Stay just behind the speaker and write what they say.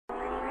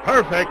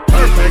Perfect.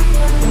 Perfect.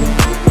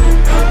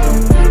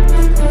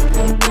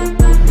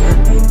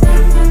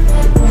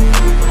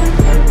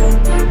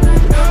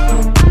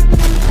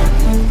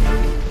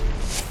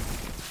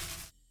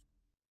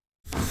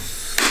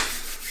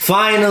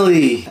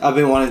 Finally, I've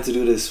been wanting to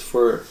do this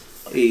for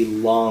a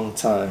long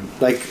time.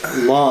 Like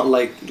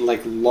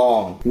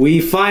long. We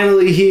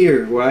finally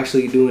here. We're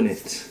actually doing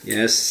it.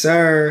 Yes,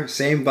 sir.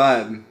 Same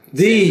vibe.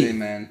 The Same,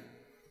 man.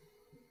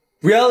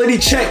 Reality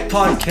Check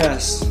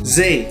Podcast.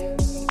 Zay.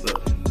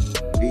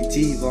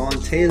 BT Vaughn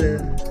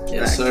Taylor.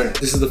 Yes, Back. sir.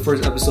 This is the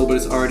first episode, but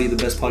it's already the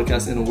best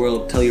podcast in the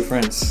world. Tell your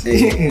friends.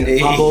 Hey.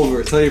 Pop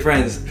over. Tell your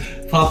friends.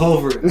 Pop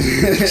over.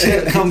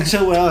 Come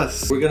chill with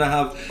us. We're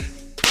gonna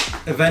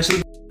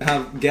eventually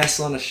have guests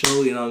on the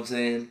show, you know what I'm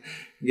saying?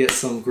 Get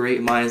some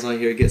great minds on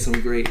here, get some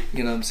great,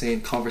 you know what I'm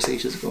saying,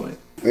 conversations going.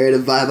 Ready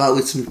to vibe out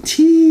with some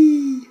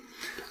tea.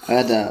 I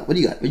had, what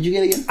do you got? What did you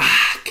get again?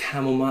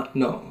 Chamomile.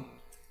 No.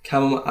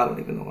 Chamomile. I don't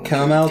even know what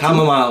Chamomile?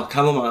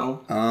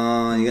 Chamomile.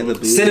 Oh, you got the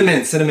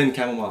bougie. Cinnamon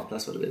chamomile.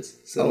 That's what it is.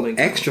 Cinnamon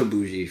extra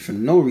bougie for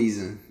no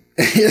reason.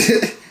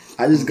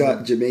 I just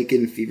got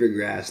Jamaican fever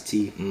grass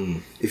tea.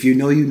 If you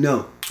know, you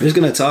know. I'm just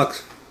gonna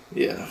talk.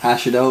 Yeah.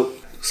 Hash it out.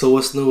 So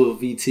what's new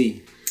with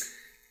VT?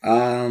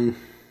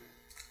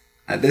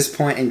 At this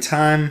point in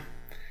time,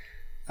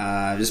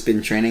 I've just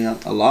been training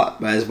a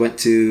lot. But I just went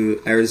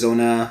to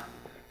Arizona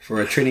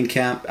for a training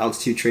camp,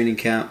 altitude training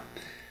camp.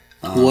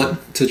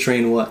 What to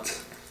train what?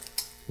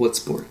 What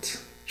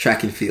sport?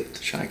 Track and field.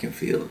 Track and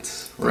field.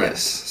 Right.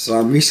 Yes. So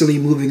I'm recently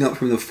moving up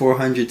from the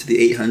 400 to the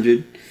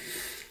 800.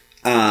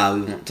 We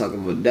won't talk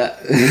about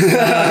that.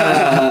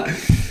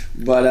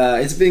 But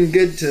it's been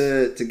good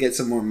to get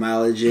some more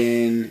mileage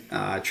in.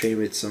 Train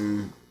with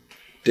some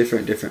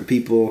different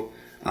people.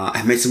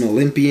 I met some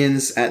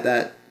Olympians at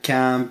that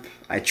camp.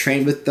 I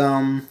trained with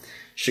them,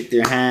 shook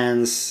their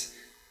hands,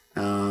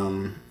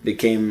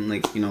 became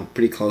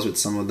pretty close with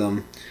some of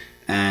them,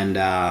 and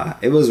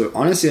it was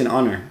honestly an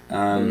honor.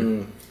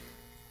 That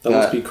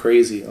must be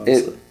crazy.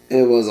 Honestly,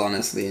 it was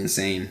honestly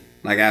insane.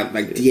 Like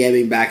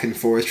DMing back and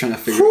forth trying to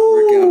figure out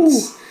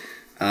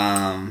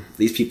workouts.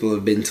 These people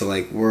have been to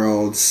like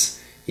worlds.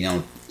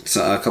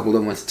 So a couple of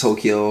them went to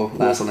Tokyo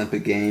last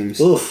Olympic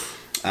Games. Oof.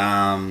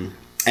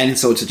 And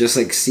so to just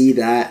like see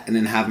that and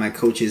then have my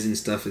coaches and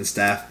stuff and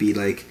staff be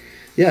like,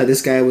 yeah,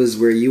 this guy was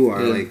where you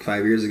are like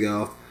 5 years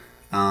ago,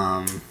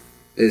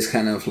 is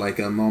kind of like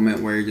a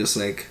moment where you're just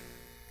like,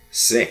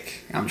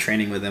 sick. I'm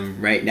training with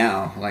him right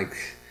now.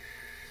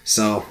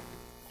 So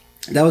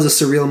that was a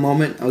surreal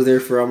moment. I was there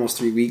for almost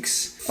 3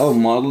 weeks. Oh,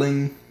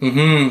 modeling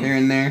here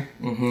and there.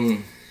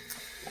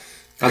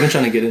 I've been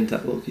trying to get into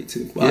that low-key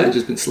too. But I've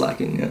just been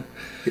slacking,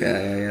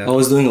 Yeah. I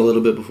was doing a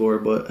little bit before,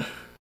 but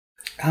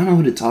I don't know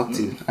who to talk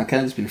to. I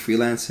kind of just been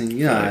freelancing.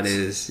 You know how it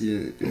is.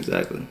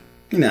 Exactly.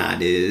 You know how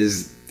it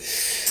is.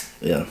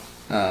 Yeah.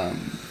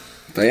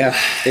 But yeah,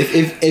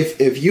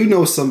 if you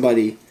know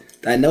somebody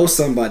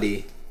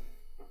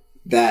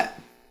that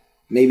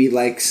maybe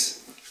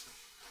likes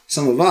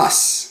some of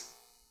us,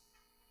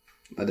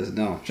 let us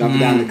know. Drop it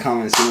down in the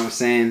comments. You know what I'm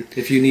saying?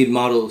 If you need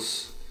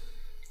models,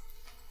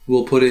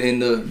 we'll put it in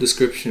the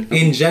description.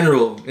 In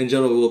general,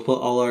 we'll put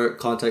all our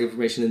contact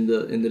information in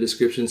the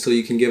description, so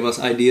you can give us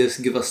ideas,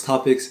 give us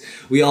topics.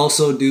 We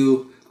also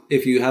do,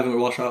 if you haven't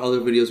watched our other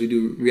videos, we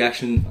do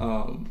reaction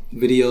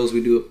videos.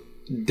 We do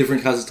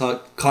different kinds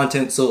of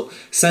content. So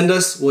send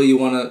us what you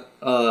want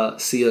to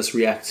see us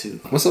react to.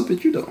 What's up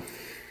with you though?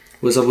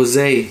 What's up with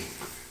Zay?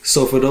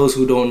 So for those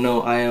who don't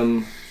know, I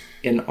am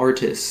an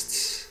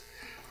artist.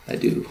 I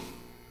do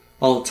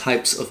all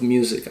types of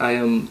music.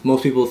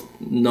 Most people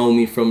know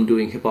me from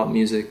doing hip-hop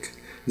music.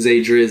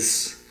 Zay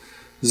Driz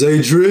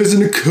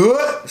in the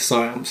cut.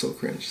 Sorry, I'm so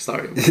cringe.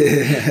 Sorry.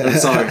 I'm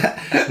sorry.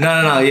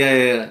 No.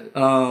 Yeah.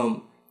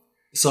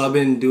 So I've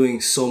been doing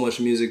so much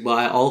music, but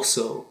I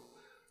also,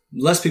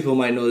 less people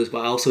might know this, but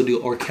I also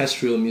do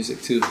orchestral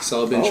music too.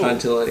 So I've been trying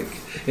to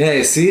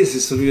see, it's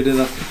just weird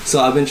enough. So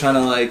I've been trying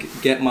to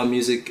get my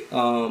music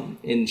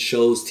in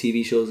shows,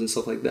 TV shows and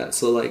stuff like that.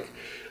 So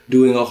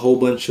doing a whole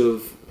bunch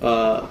of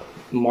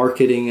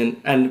marketing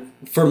and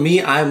for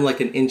me, I'm like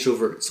an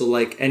introvert, so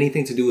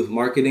anything to do with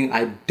marketing,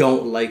 I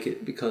don't like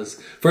it, because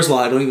first of all,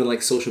 I don't even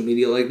like social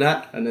media like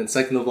that, and then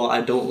second of all,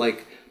 I don't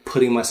like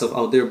putting myself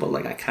out there, but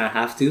I kind of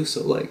have to.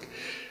 So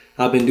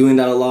I've been doing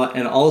that a lot,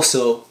 and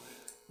also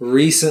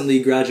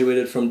recently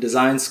graduated from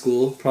design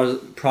school,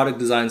 product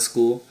design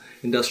school,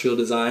 industrial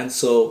design.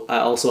 So I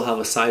also have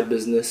a side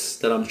business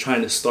that I'm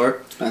trying to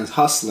start. And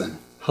hustling.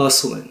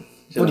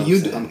 What do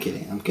you do? I'm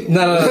kidding.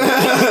 No.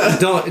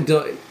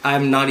 Don't.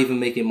 I'm not even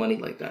making money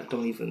like that.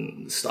 Don't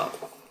even stop.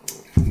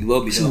 You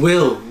will be dope.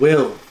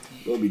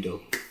 Will be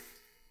dope.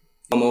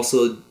 I'm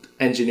also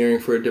engineering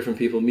for different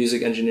people,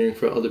 music engineering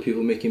for other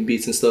people, making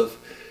beats and stuff.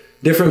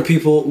 Different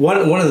people. One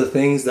of the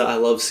things that I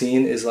love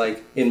seeing is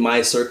in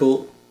my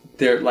circle,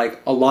 they're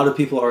a lot of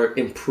people are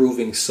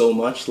improving so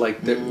much.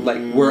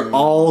 We're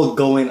all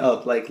going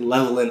up,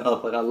 leveling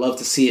up. I love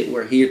to see it.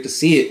 We're here to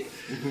see it.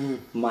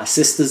 My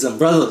sisters and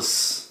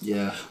brothers.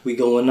 Yeah. We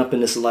going up in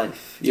this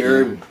life. You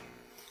heard?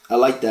 I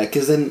like that,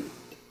 because then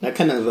That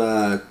kind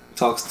of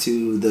talks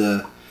to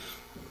the.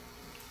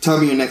 Tell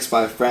me your next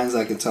 5 friends.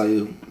 I can tell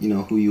you,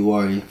 who you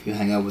are if you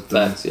hang out with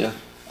them. Facts, yeah.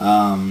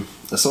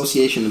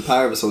 Association, the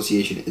power of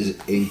association is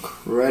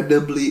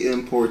incredibly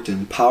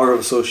important. Power of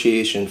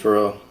association, for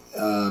real.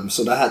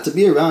 So to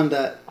be around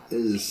that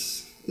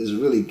is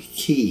really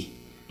key.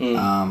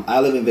 I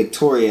live in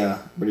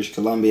Victoria, British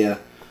Columbia,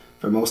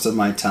 for most of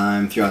my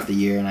time throughout the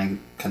year, and I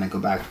kind of go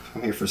back.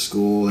 I'm here for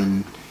school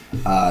and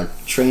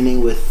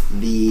training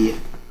with the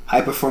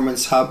High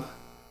Performance Hub,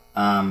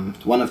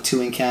 one of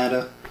 2 in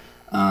Canada.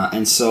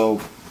 And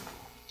so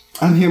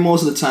I'm here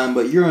most of the time,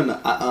 but you're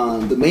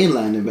on the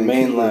mainland in Vancouver.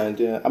 Mainland,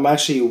 yeah. I'm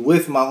actually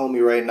with my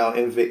homie right now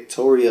in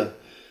Victoria.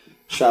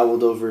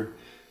 Traveled over.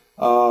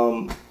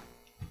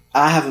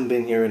 I haven't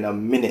been here in a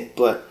minute,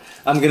 but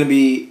I'm going to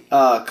be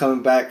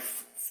coming back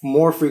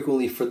more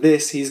frequently for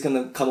this. He's going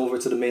to come over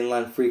to the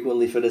mainland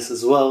frequently for this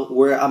as well.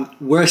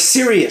 We're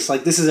serious.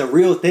 Like, this is a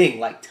real thing.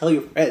 Like, tell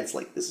your friends.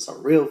 Like, this is a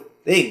real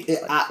thing.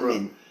 It's like,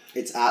 happening.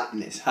 It's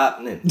happening. It's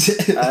happening.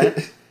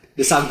 Alright?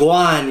 This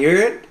Aguan, you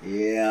heard?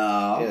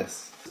 Yeah.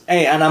 Yes.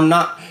 Hey, and I'm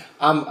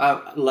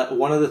like,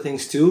 one of the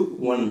things too,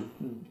 one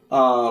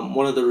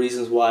of the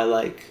reasons why,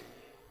 like,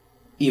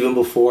 even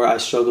before I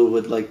struggled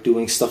with like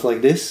doing stuff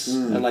like this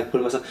and like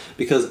putting myself,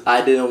 because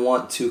I didn't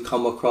want to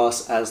come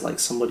across as like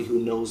somebody who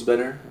knows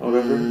better or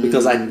whatever,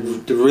 because I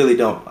really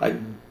don't. I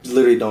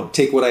literally don't.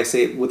 Take what I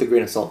say with a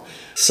grain of salt.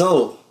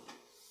 So,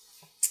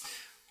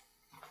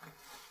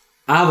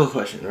 I have a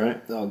question,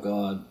 right? Oh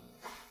God.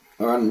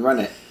 Run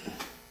it.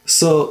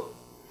 So,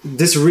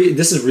 this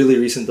is really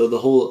recent though. The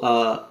whole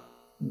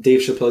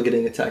Dave Chappelle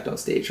getting attacked on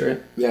stage, right?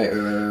 Yeah,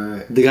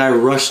 right. The guy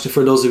rushed.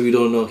 For those of you who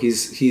don't know,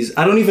 he's.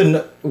 I don't even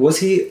know. Was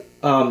he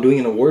doing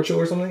an award show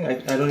or something? I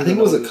don't. I think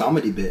it was a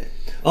comedy bit.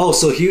 Oh,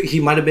 so he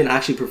might have been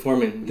actually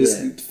performing.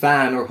 This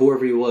fan or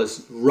whoever he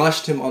was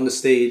rushed him on the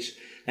stage,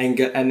 and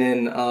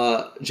then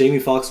Jamie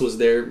Foxx was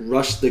there,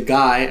 rushed the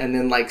guy, and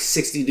then like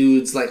 60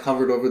 dudes like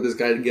hovered over this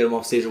guy to get him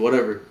off stage or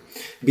whatever,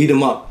 beat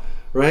him up,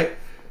 right?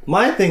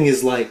 My thing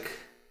is like,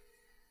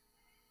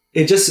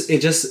 it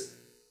just,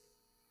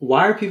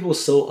 why are people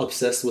so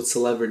obsessed with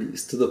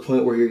celebrities to the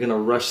point where you're gonna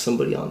rush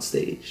somebody on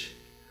stage?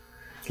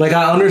 Like,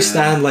 I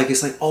understand, like,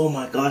 it's like, oh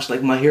my gosh,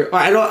 like my hero.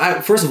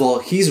 First of all,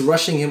 he's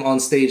rushing him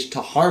on stage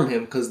to harm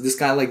him because this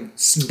guy like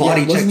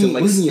body checked him.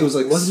 Like,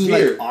 wasn't he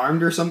like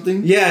armed or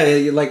something?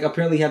 Yeah, like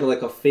apparently he had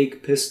like a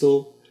fake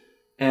pistol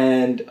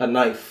and a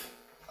knife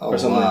or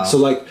something. Wow. So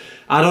like,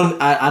 I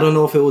don't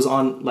know if it was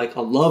on like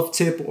a love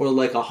tip or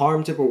like a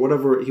harm tip or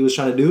whatever he was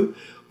trying to do,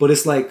 but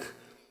it's like,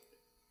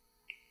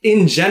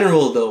 in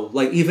general though,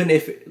 like even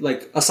if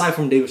like aside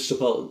from David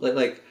Chappelle,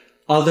 like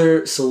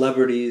other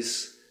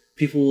celebrities,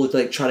 people would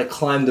like try to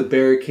climb the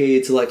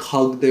barricade to like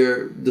hug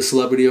the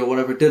celebrity or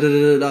whatever.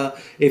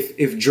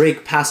 If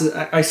Drake passes,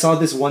 I saw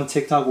this one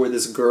TikTok where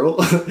this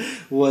girl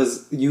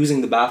was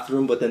using the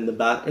bathroom, but then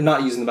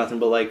not using the bathroom,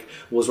 but like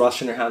was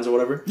washing her hands or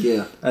whatever.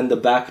 Yeah. And the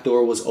back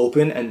door was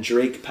open, and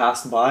Drake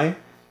passed by,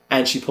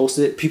 and she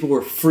posted it. People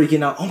were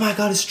freaking out. Oh my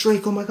God, it's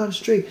Drake! Oh my God, it's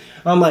Drake!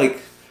 I'm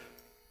like,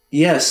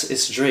 yes,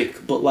 it's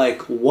Drake, but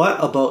like,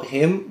 what about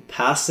him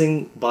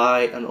passing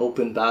by an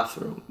open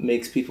bathroom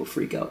makes people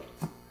freak out?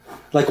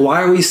 Like,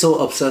 why are we so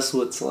obsessed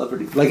with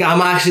celebrities? Like,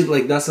 I'm actually,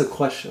 like, that's a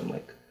question.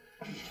 Like,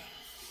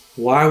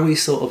 why are we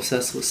so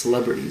obsessed with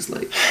celebrities?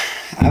 Like,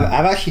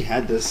 I've actually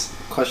had this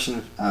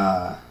question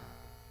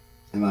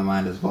in my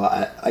mind as well.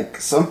 Like,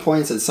 some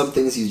points and some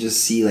things you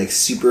just see, like,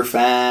 super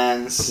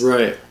fans.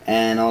 Right.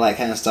 And all that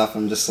kind of stuff.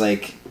 I'm just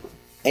like,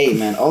 hey,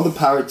 man, all the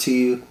power to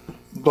you.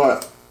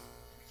 But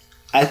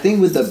I think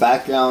with the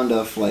background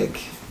of, like,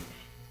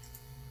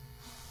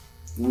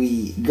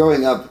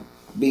 growing up,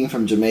 being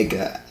from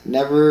Jamaica,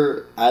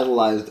 never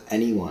idolized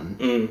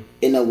anyone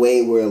in a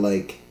way where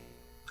like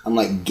I'm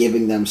like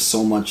giving them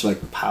so much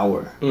like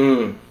power.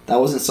 That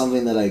wasn't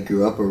something that I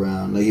grew up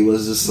around. Like, it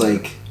was just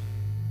like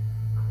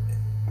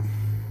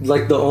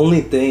the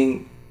only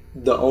time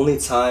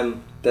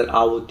that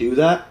I will do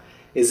that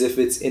is if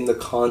it's in the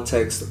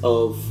context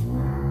of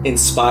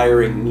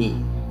inspiring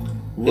me.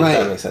 Right. If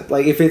that makes sense.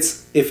 Like, if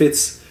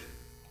it's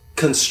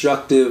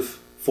constructive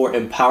for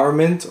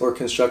empowerment or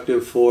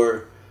constructive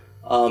for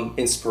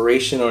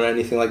inspiration or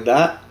anything like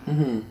that,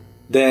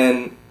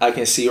 then I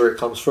can see where it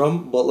comes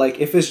from. But like,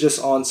 if it's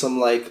just on some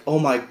like, oh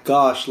my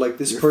gosh, like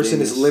this person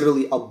famous. Is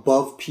literally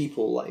above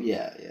people, like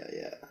yeah.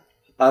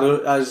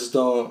 I just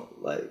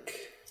don't like.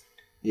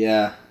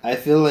 Yeah, I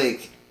feel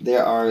like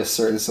there are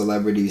certain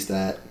celebrities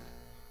that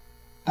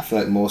I feel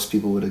like most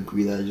people would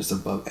agree that are just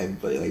above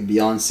everybody. Like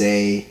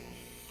Beyonce.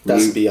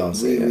 That's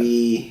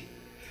Beyonce.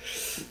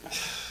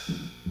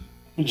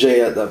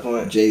 Jay at that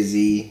point.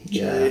 Jay-Z.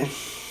 Yeah.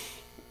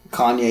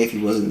 Kanye, if he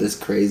wasn't this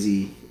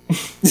crazy.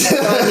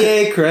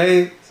 Kanye,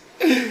 crazy.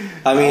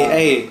 I mean,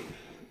 hey,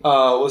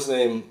 what's his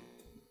name?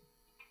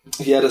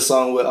 He had a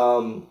song with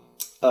oh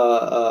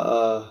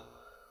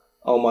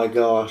my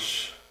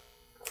gosh.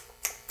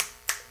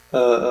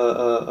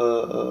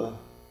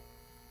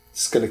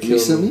 It's gonna kill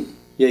Recently? me.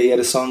 Yeah, he had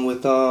a song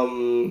with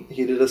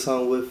he did a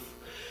song with,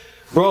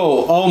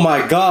 bro. Oh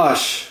my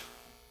gosh.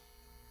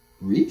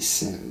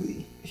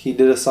 Recently? He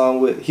did a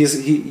song with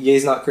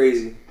Ye's Not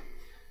Crazy.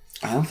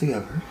 I don't think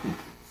I've heard it.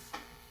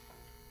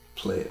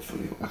 Play it for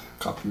me.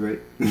 Copyright.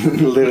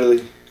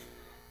 Literally.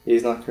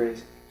 Ye's Not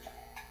Crazy.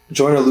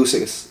 Joyner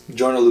Lucas.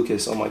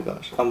 Oh my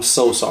gosh. I'm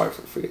so sorry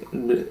for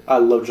forgetting. I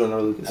love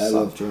Joyner Lucas. I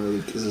love Joyner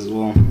Lucas as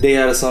well. They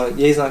had a song,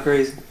 Ye's Not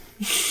Crazy.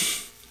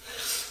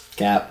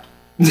 Cap.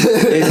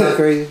 Ye's Not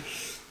Crazy.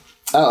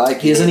 I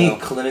like Isn't he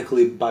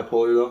clinically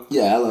bipolar though?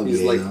 Yeah, I love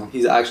He's though.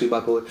 He's actually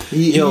bipolar.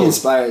 He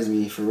inspires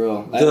me for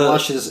real. I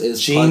watched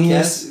his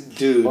Genius, podcast,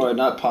 dude. or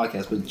not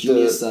podcast, but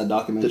Genius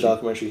documentary. The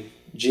documentary.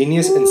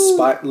 Genius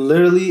inspired.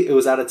 Literally, it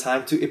was at a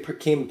time too. It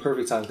came in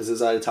perfect time because it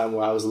was at a time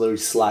where I was literally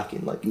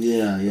slacking. Like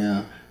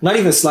yeah. Not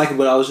even slacking,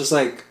 but I was just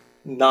like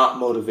not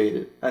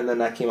motivated. And then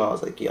that came out. I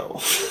was like,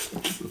 yo,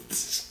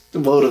 the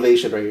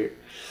motivation right here.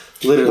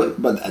 Literally.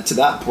 But to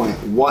that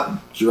point,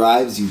 what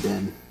drives you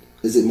then?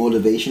 Is it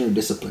motivation or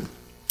discipline?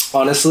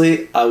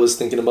 Honestly, I was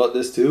thinking about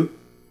this too.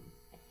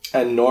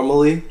 And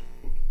normally,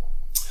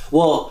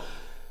 well,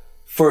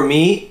 for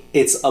me,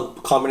 it's a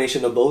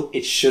combination of both.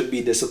 It should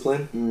be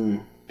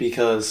discipline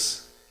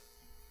because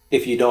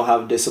if you don't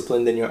have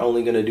discipline, then you're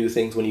only going to do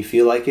things when you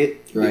feel like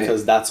it, right?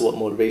 Because that's what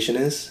motivation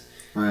is.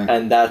 Right.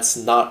 And that's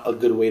not a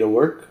good way to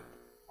work.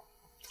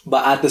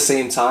 But at the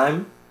same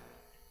time,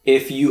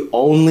 if you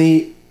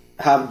only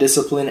have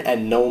discipline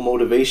and no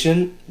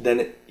motivation,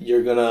 then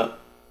you're going to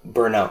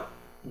burn out.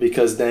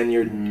 Because then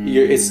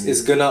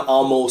it's gonna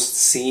almost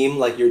seem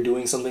like you're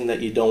doing something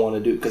that you don't want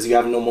to do because you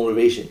have no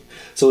motivation.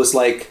 So it's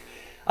like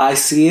I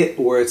see it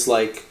where it's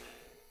like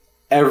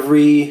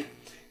you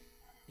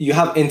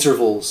have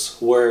intervals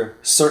where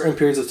certain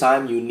periods of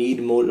time you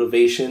need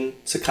motivation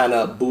to kind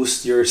of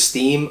boost your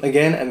steam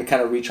again and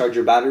kind of recharge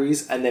your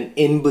batteries, and then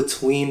in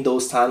between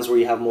those times where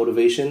you have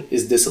motivation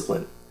is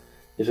discipline.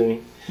 You feel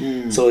me?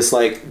 So it's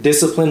like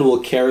discipline will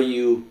carry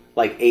you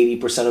like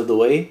 80% of the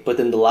way, but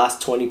then the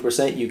last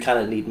 20% you kind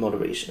of need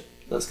motivation.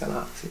 That's kind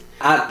of how I see it.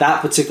 At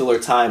that particular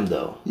time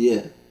though,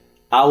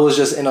 I was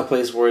just in a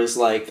place where it's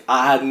like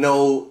I had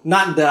not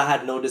that I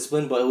had no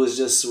discipline, but it was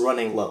just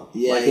running low.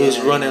 It was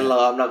running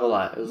low. I'm not gonna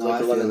lie, it was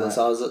running low.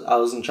 So I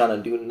wasn't trying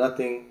to do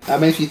nothing. That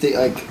makes me think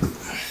like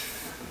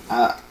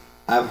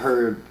I've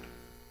heard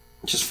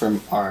just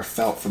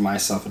felt for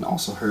myself, and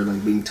also heard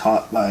like being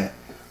taught by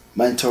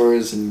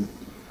mentors and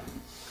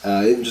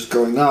even just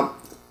growing up.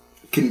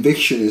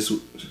 Conviction is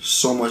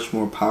so much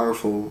more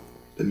powerful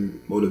than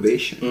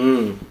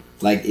motivation.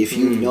 Like if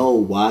you know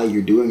why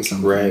you're doing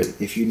something, right?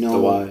 If you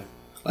know why,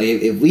 like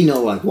if we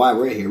know like why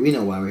we're here, we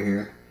know why we're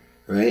here,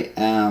 right?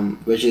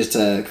 Which is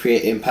to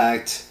create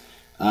impact.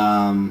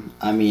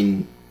 I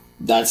mean,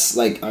 that's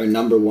like our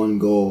number one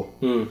goal.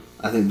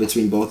 I think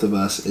between both of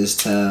us is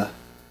to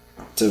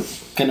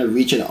kind of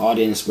reach an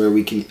audience where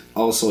we can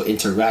also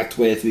interact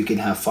with, we can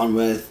have fun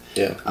with.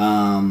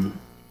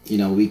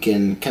 We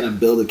can kind of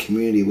build a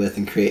community with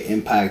and create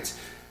impact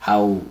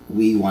how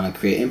we want to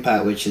create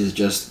impact, which is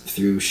just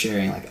through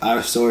sharing like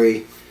our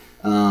story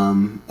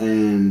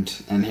and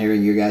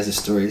hearing your guys'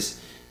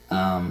 stories.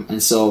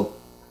 And so,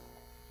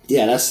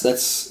 yeah,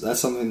 that's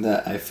something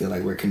that I feel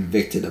like we're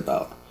convicted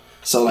about.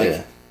 So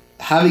like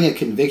having a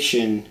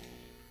conviction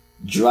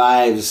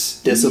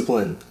drives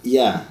discipline.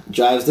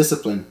 Drives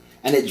discipline.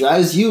 And it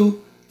drives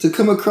you to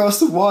come across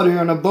the water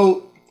on a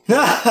boat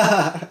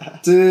to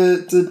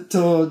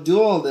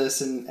do all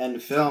this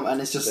and film, and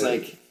it's just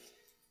like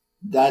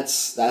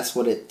that's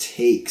what it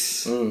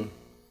takes to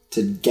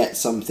get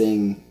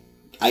something,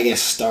 I guess,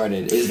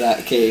 started. Is that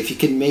okay? If you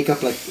can make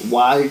up like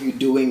why are you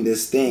doing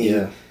this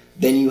thing,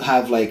 then you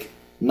have like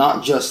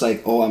not just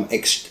like, oh, I'm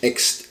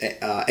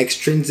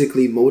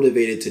extrinsically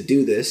motivated to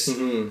do this.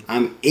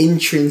 I'm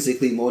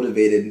intrinsically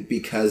motivated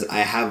because I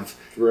have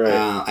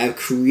I've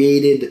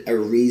created a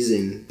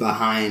reason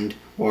behind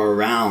or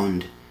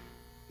around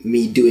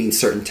me doing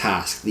certain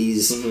tasks.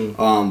 These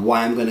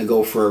why I'm gonna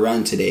go for a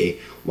run today,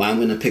 why I'm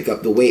gonna pick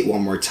up the weight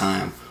one more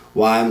time,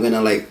 why I'm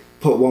gonna like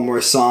put one more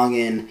song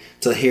in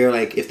to hear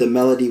like if the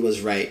melody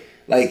was right,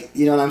 like,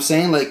 you know what I'm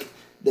saying? Like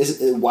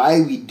this, why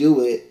we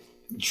do it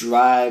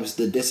drives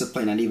the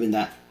discipline, and even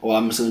that, oh,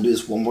 I'm just gonna do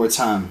this one more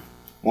time.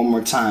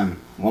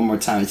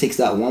 It takes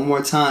that one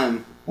more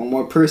time, one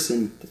more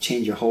person to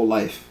change your whole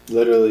life.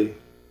 Literally.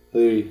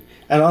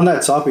 And on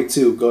that topic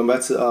too, going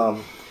back to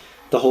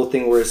the whole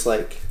thing where it's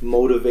like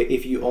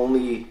if you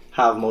only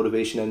have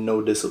motivation and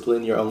no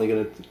discipline, you're only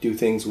going to do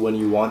things when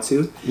you want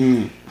to.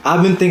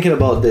 I've been thinking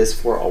about this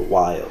for a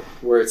while,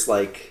 where it's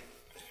like,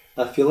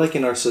 I feel like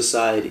in our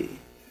society,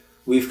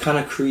 we've kind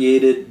of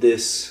created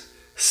this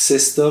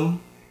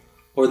system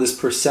or this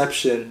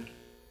perception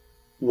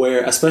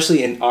where,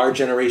 especially in our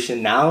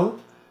generation now,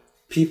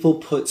 people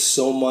put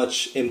so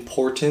much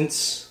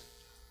importance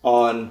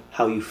on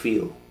how you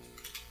feel.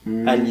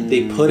 And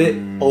they put it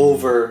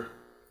over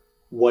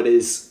what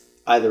is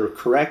either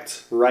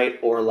correct, right,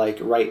 or like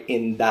right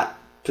in that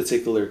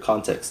particular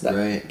context,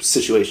 that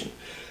situation.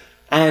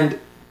 And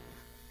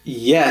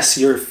yes,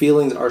 your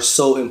feelings are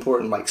so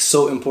important, like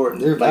so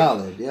important. They're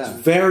valid, It's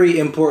very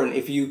important.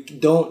 If you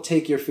don't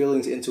take your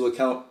feelings into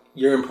account,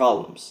 you're in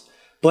problems.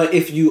 But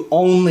if you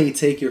only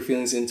take your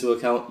feelings into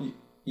account,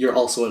 you're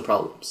also in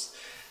problems.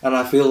 And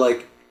I feel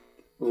like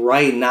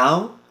right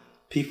now,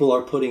 people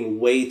are putting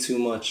way too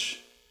much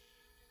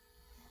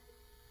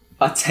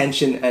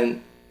attention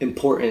and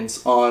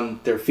importance on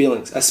their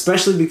feelings,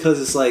 especially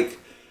because it's like,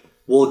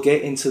 we'll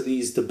get into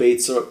these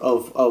debates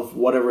of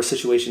whatever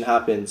situation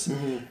happens,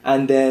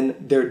 and then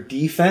their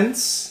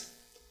defense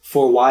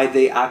for why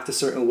they act a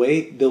certain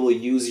way, they will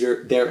use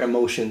their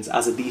emotions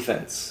as a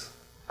defense.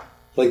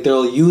 Like,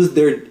 they'll use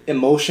their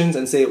emotions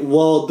and say,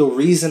 well, the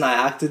reason I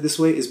acted this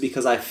way is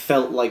because I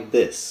felt like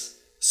this.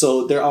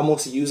 So they're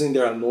almost using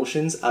their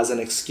emotions as an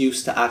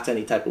excuse to act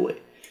any type of way.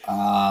 Do you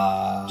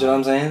know what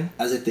I'm saying?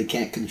 As if they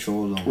can't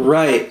control them.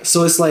 Right.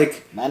 So it's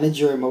like... manage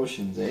your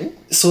emotions, eh?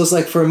 So it's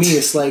like, for me,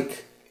 it's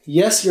like,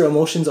 yes, your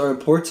emotions are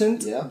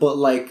important, but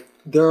like,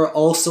 there are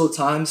also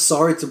times,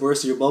 sorry to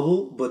burst your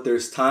bubble, but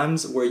there's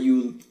times where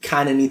you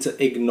kind of need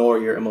to ignore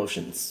your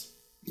emotions.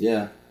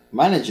 Yeah.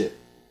 Manage it.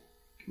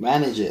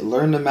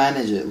 Learn to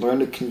manage it. Learn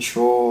to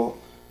control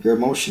your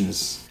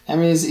emotions. I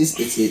mean, it's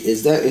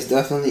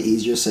definitely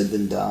easier said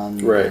than done.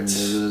 Right.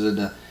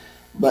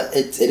 But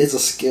it is a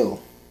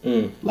skill.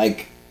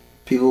 Like,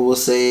 people will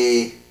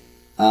say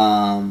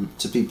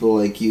to people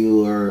like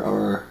you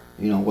or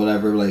you know,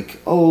 whatever, like,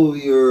 oh,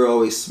 you're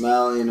always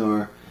smiling,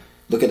 or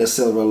look at a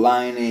silver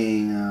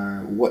lining,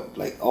 or what,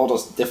 like, all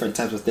those different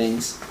types of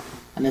things.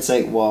 And it's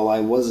like, well, I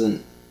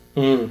wasn't,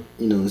 you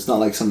know, it's not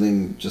like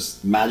something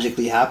just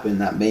magically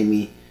happened that made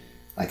me,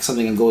 like,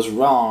 something goes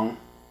wrong,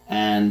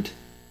 and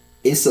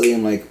instantly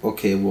I'm like,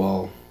 okay,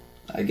 well,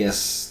 I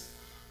guess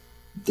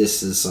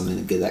this is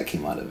something good that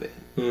came out of it.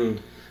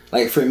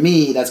 Like, for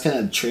me, that's kind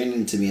of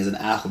training to me as an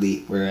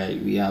athlete, where I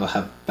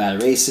have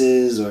bad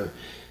races or,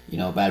 you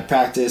know, bad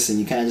practice, and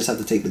you kind of just have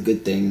to take the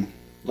good thing,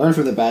 learn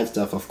from the bad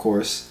stuff, of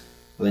course,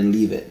 but then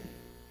leave it.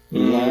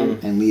 Learn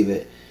and leave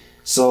it.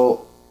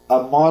 So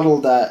a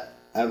model that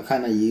I've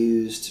kind of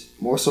used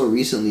more so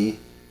recently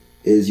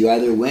is you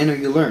either win or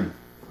you learn.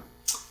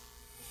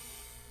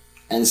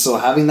 And so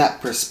having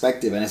that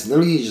perspective, and it's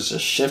literally just a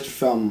shift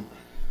from,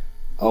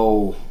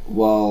 oh,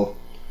 well,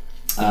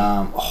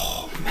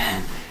 oh,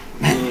 man,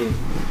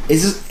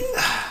 it's just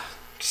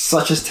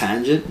such a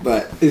tangent,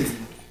 but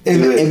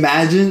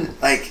imagine,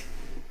 like,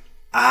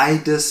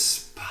 I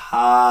despise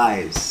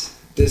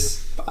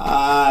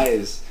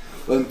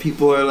when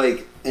people are,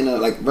 like, in a,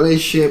 like,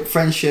 relationship,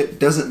 friendship,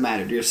 doesn't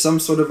matter. There's some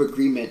sort of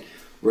agreement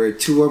where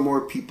two or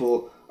more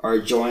people are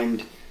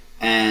joined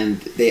and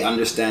they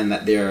understand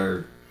that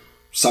they're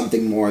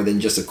something more than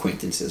just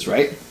acquaintances,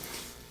 right?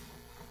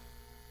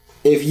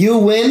 If you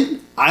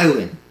win, I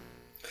win.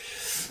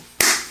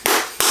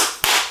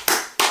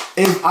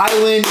 If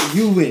I win,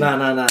 you win.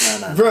 Nah.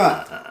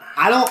 Bruh,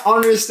 I don't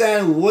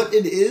understand what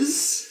it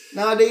is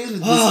nowadays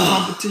with this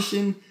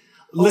competition.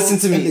 Listen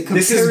to me.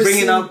 This is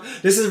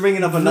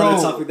bringing up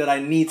another topic that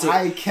I need to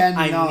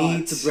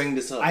bring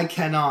this up. I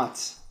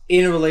cannot.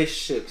 In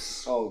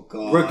relationships. Oh,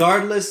 God.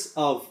 Regardless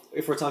of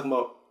if we're talking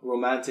about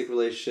romantic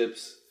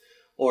relationships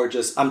or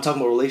just, I'm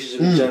talking about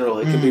relationships in general.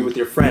 It could be with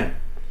your friend.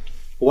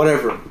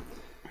 Whatever.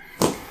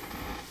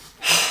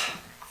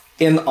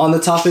 On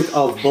the topic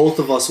of both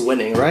of us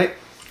winning, right?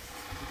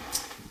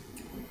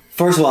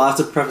 First of all, I have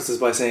to preface this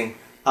by saying,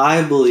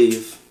 I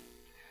believe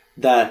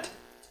that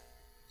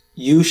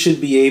you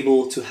should be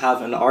able to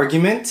have an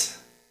argument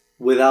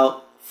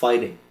without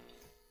fighting.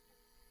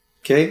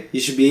 Okay? You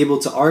should be able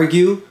to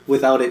argue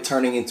without it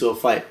turning into a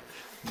fight.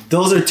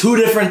 Those are two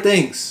different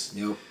things.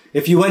 Yep.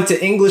 If you went to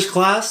English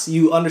class,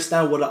 you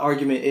understand what an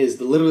argument is.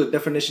 The literal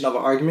definition of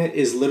an argument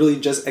is literally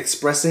just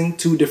expressing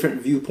two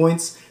different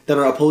viewpoints that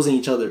are opposing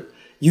each other.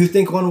 You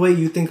think one way,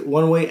 you think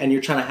one way, and you're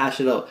trying to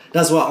hash it out.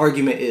 That's what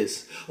argument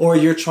is. Or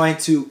you're trying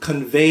to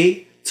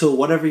convey to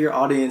whatever your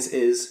audience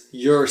is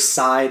your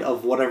side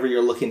of whatever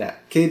you're looking at.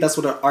 Okay? That's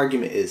what an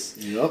argument is.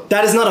 Yep.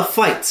 That is not a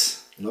fight.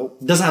 Nope.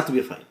 It doesn't have to be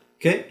a fight.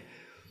 Okay?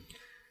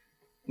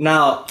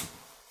 Now,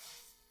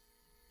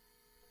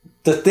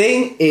 the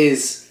thing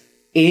is,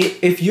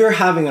 if you're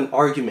having an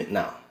argument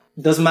now,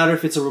 it doesn't matter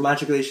if it's a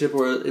romantic relationship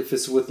or if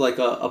it's with like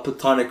a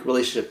platonic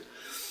relationship.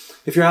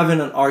 If you're having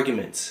an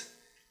argument,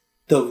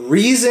 the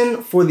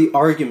reason for the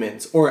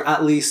argument, or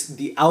at least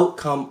the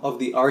outcome of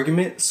the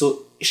argument,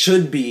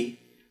 should be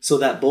so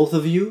that both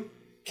of you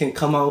can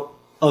come out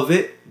of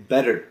it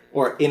better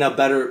or in a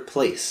better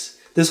place.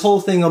 This whole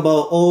thing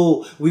about,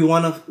 oh, we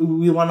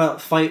wanna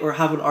fight or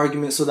have an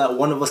argument so that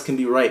one of us can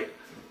be right.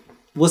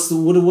 What is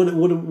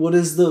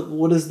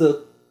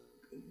the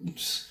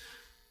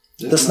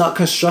that's not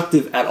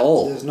constructive at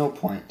all. There's no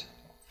point.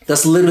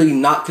 That's literally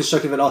not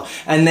constructive at all.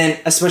 And then,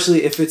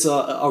 especially if it's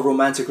a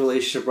romantic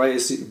relationship, right?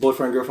 It's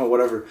boyfriend, girlfriend,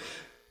 whatever.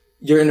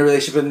 You're in a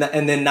relationship,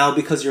 and then now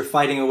because you're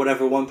fighting or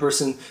whatever, one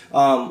person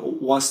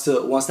wants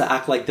to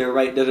act like they're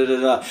right,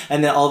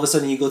 and then all of a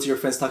sudden you go to your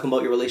friends talking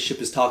about your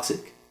relationship is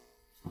toxic.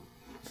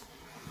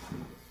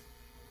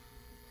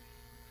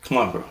 Come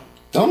on, bro.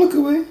 Don't look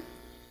away.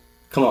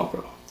 Come on,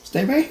 bro.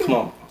 Stay right here. Come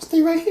on, bro.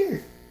 Stay right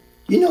here.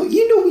 You know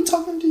we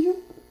talking to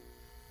you.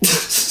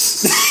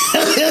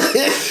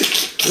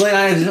 Like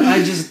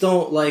I just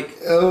don't like.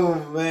 Oh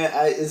man,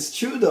 it's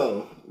true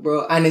though,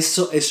 bro. And it's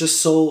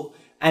just so,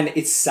 and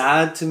it's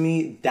sad to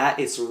me that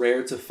it's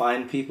rare to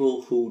find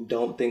people who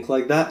don't think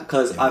like that,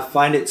 because I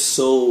find it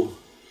so,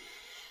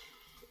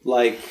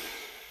 like,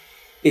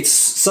 it's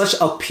such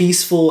a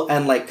peaceful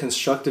and like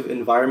constructive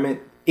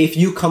environment. If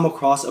you come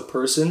across a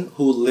person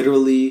who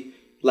literally,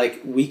 like,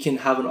 we can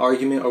have an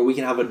argument or we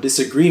can have a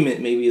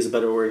disagreement, maybe is a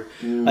better word,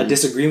 a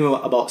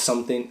disagreement about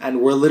something,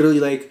 and we're literally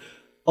like,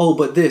 oh,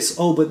 but this,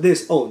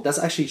 oh, that's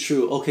actually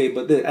true, okay,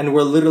 but this, and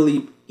we're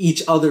literally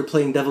each other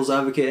playing devil's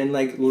advocate and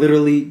like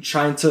literally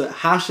trying to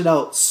hash it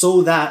out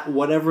so that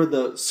whatever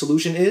the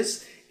solution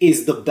is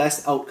the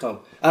best outcome.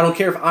 I don't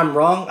care if I'm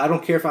wrong, I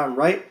don't care if I'm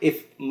right.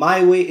 If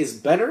my way is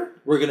better,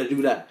 we're gonna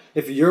do that.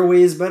 If your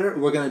way is better,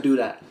 we're gonna do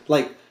that.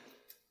 Like,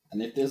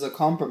 and if there's a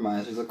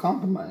compromise, there's a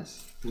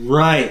compromise.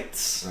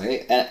 Right.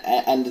 Right?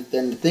 And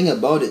then the thing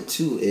about it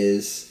too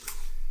is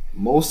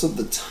most of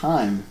the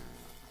time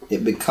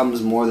it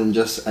becomes more than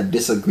just a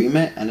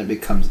disagreement, and it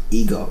becomes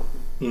ego.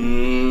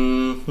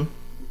 Mm-hmm.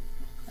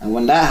 And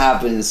when that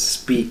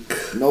happens,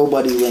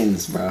 nobody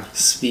wins, bro.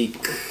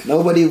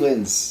 Nobody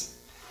wins.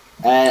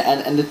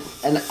 And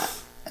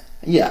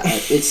yeah,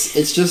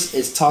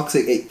 it's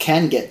toxic. It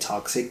can get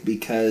toxic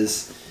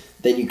because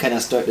then you kind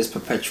of start this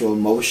perpetual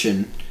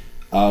motion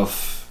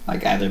of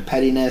like either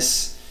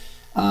pettiness.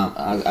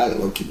 I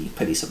low-key be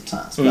petty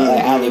sometimes, but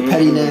like either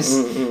pettiness.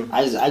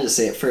 I just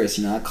say it first,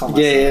 you know. I call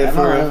myself.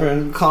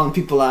 I'm calling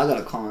people out. I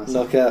gotta call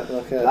myself.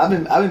 Okay. I've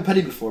been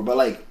petty before, but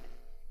like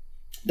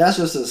that's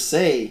just to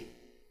say,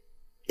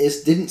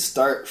 it didn't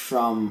start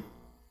from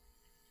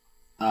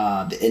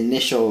the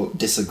initial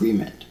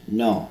disagreement.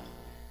 No,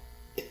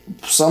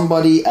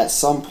 somebody at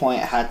some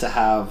point had to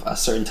have a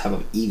certain type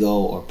of ego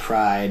or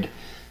pride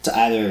to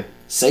either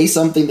say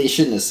something they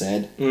shouldn't have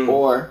said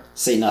or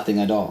say nothing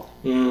at all.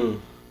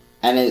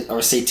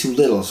 Or say too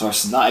little, or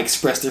not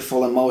express their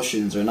full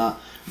emotions, or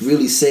not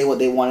really say what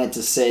they wanted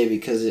to say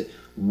because of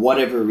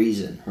whatever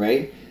reason,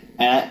 right?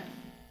 And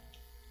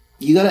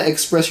you gotta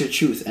express your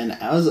truth. And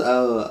I was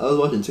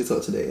watching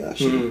TikTok today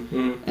actually,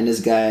 and this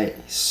guy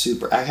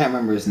I can't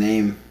remember his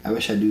name. I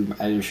wish I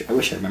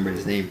remembered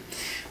his name,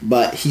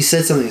 but he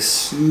said something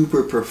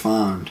super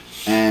profound,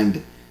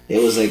 and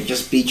it was like,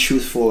 just be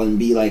truthful and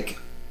be like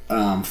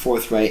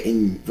forthright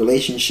in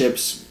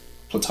relationships,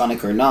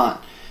 platonic or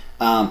not.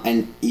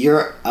 And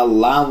you're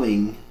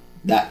allowing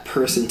that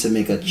person to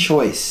make a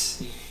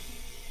choice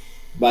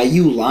by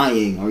you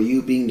lying or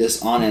you being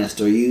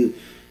dishonest or you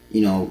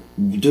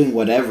doing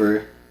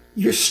whatever.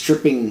 You're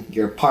stripping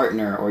your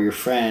partner or your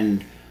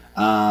friend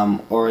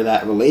or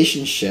that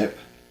relationship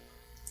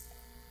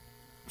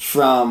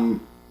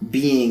from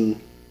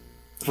advancing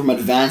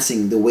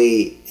the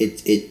way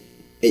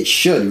it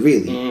should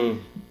really.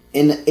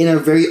 In a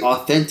very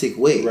authentic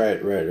way.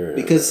 Right.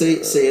 Because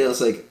say it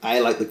was like, I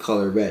like the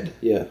color red.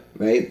 Yeah.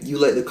 Right? You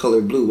like the color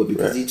blue, but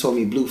because you told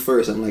me blue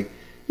first, I'm like,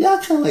 yeah,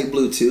 I kind of like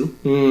blue too.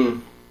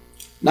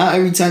 Now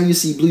every time you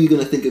see blue, you're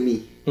going to think of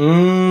me.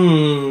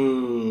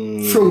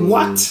 For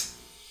what?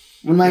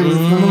 When my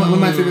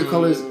favorite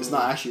color is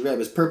not actually red,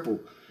 it's purple.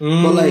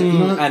 But like, you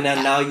know, and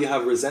then now you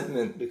have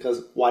resentment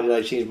because why did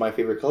I change my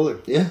favorite color?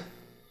 Yeah.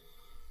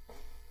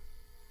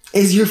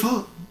 It's your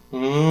fault.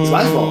 It's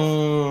my fault.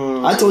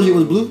 I told you it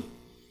was blue.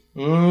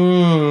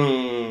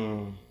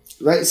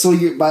 Right? So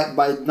you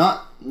by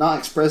not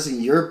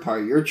expressing your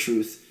part, your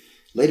truth,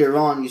 later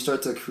on you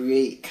start to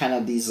create kind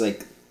of these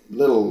like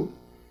little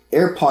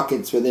air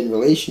pockets within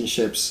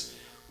relationships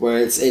where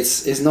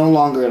it's no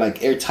longer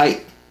like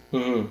airtight. You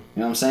know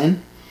what I'm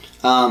saying?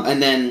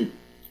 And then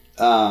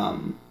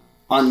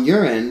on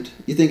your end,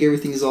 you think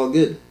everything is all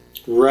good.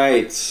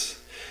 Right.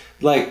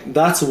 Like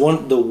that's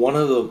one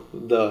of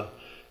the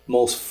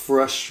most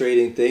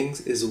frustrating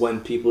things is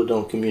when people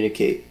don't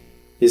communicate.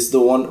 It's the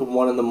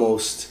one of the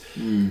most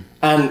and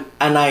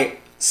I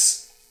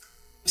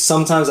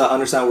sometimes I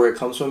understand where it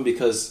comes from,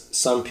 because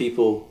some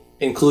people,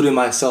 including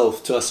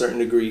myself to a certain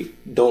degree,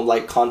 don't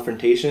like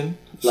confrontation.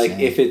 Like,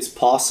 if it's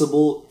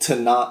possible to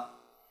not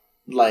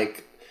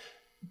like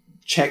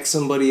check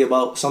somebody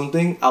about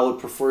something, I would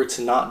prefer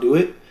to not do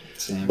it.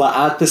 But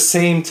at the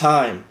same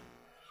time,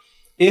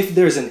 if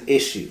there's an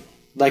issue,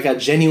 like a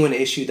genuine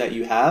issue that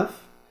you have,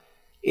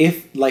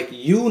 if like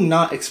you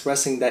not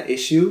expressing that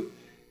issue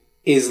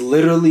is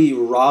literally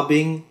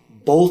robbing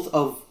both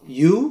of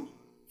you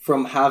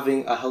from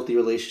having a healthy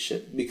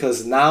relationship,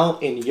 because now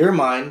in your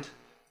mind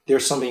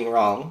there's something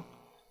wrong,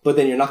 but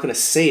then you're not going to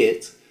say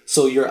it,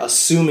 so you're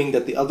assuming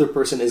that the other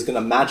person is going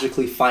to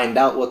magically find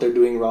out what they're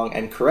doing wrong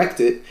and correct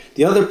it.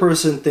 The other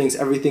person thinks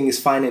everything is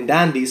fine and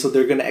dandy, so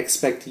they're going to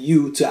expect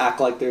you to act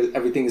like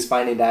everything is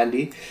fine and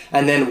dandy,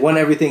 and then when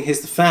everything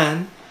hits the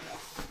fan,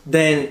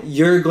 then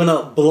you're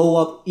gonna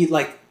blow up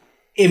like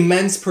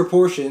immense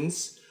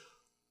proportions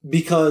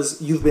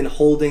because you've been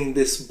holding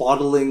this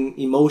bottling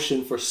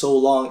emotion for so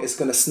long. It's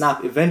gonna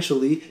snap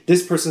eventually.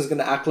 This person's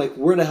gonna act like,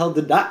 where the hell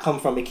did that come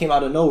from? It came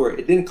out of nowhere.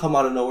 It didn't come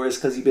out of nowhere. It's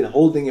because you've been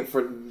holding it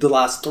for the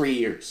last 3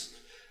 years.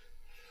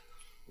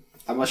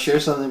 I'm gonna share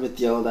something with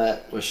y'all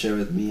that was shared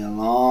with me a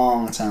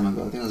long time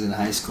ago. I think I was in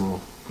high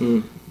school.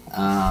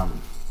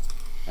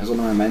 As one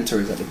of my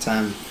mentors at the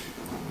time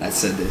that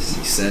said this.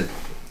 He said,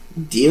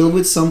 deal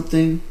with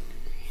something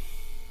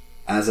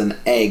as an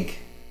egg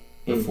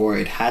before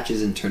it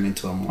hatches and turns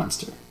into a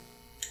monster.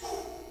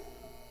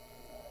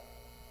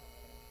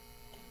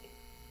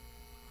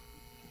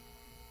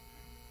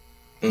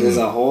 There's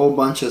a whole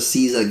bunch of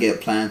seeds that get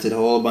planted, a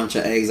whole bunch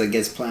of eggs that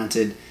gets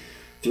planted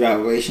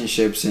throughout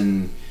relationships,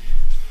 and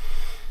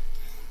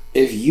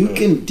if you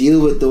can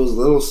deal with those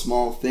little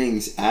small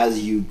things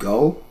as you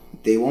go,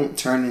 they won't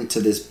turn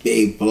into this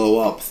big blow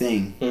up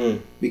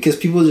thing because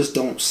people just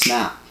don't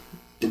snap.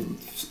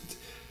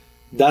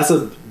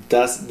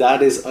 That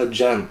is a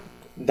gem.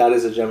 That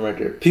is a gem right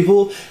there.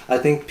 I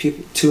think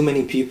too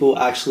many people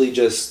actually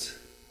just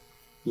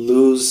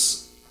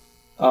lose.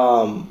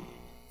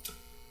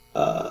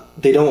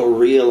 They don't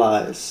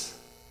realize,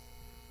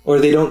 or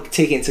they don't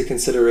take into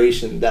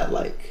consideration that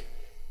like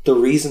the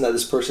reason that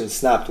this person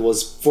snapped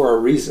was for a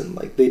reason.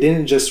 Like they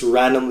didn't just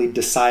randomly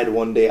decide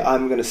one day,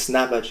 I'm gonna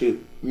snap at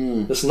you.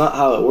 That's not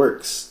how it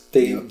works.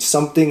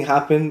 Something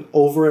happened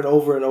over and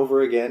over and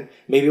over again.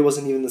 Maybe it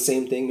wasn't even the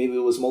same thing. Maybe it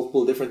was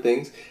multiple different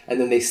things,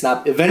 and then they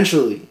snapped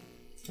eventually.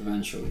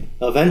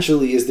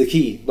 Eventually is the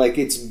key. Like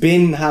it's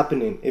been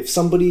happening. If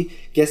somebody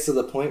gets to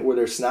the point where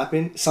they're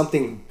snapping,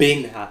 something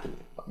been happening.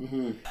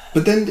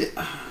 But then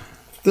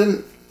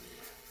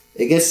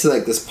it gets to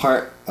like this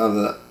part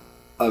of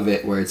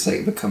it where it's like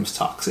it becomes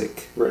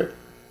toxic, right?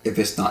 If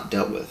it's not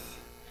dealt with,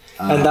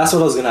 and that's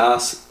what I was gonna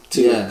ask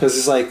too, because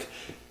it's like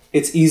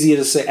it's easier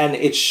to say, and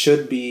it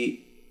should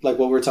be like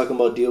what we're talking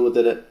about. Deal with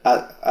it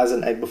as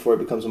an egg before it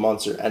becomes a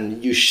monster,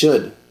 and you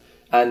should,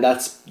 and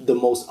that's the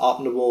most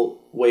optimal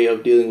way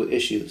of dealing with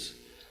issues.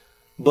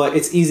 But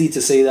it's easy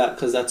to say that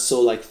because that's so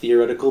like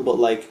theoretical. But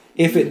like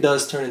if it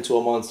does turn into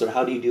a monster,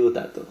 how do you deal with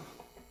that though?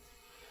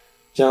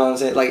 Do you know what I'm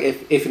saying? Like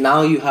if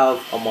now you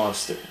have a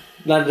monster.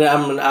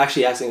 I'm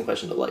actually asking a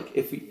question though. Like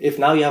if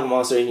now you have a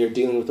monster and you're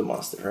dealing with the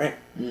monster, right?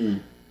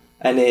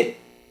 And it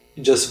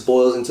just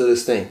boils into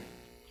this thing.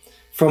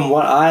 From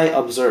what I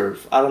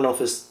observe, I don't know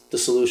if it's the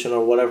solution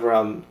or whatever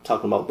I'm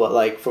talking about, but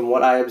like from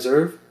what I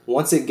observe,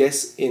 once it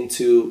gets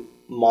into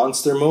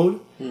monster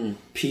mode,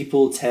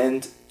 people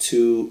tend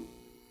to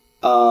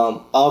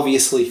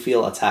obviously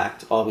feel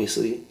attacked.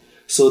 Obviously,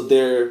 so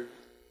their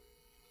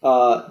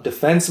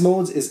defense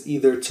modes is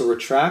either to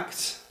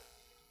retract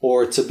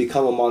or to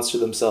become a monster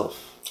themselves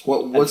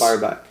and fire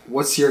back.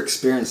 What's your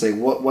experience like?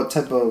 What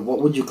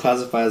would you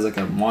classify as like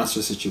a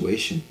monster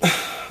situation?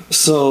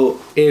 So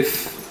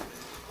if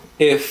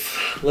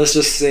let's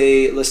just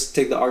say, let's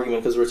take the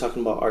argument because we're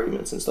talking about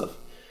arguments and stuff.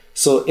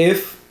 So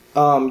if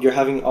you're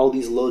having all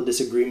these little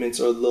disagreements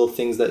or little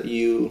things that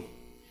you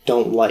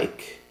don't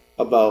like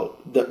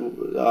about that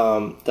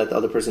the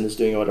other person is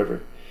doing or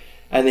whatever,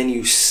 and then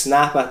you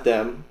snap at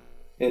them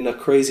in a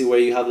crazy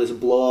way, you have this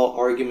blowout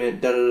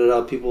argument,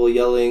 people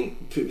yelling,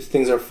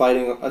 things are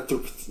fighting,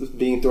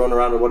 being thrown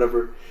around or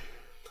whatever.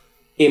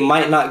 It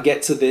might not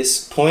get to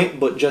this point,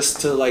 but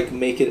just to like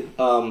make it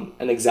an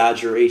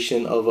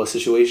exaggeration of a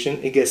situation,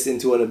 it gets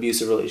into an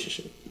abusive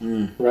relationship,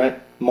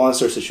 right?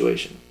 Monster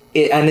situation.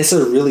 And it's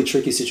a really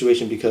tricky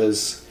situation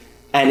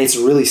and it's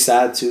really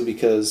sad too,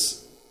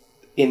 because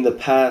in the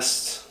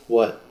past,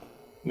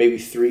 maybe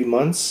 3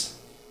 months,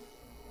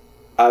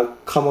 I've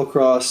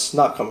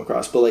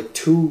but like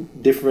 2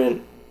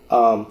 different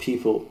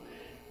people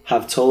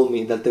have told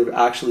me that they've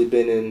actually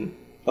been in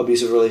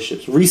abusive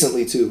relationships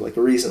recently too,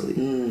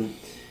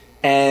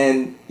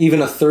 and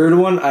even a third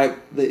one,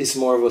 it's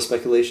more of a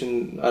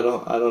speculation. I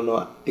don't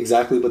know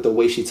exactly, but the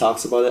way she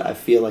talks about it, I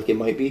feel like it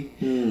might be.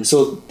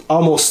 So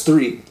almost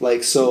 3,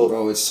 like so.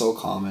 Bro, it's so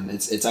common.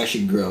 It's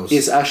actually gross.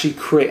 It's actually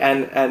crazy,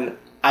 and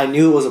I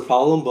knew it was a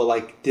problem, but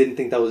like didn't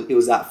think it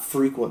was that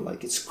frequent.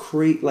 Like it's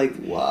crazy. Like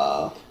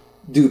wow.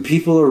 Dude,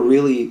 people are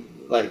really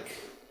like,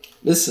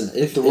 listen,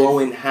 if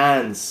throwing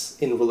hands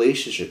in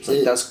relationships,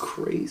 like that's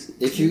crazy.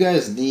 If you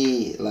guys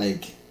need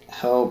like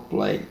help,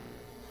 like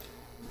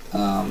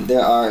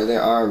there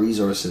are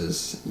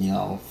resources,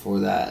 for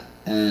that,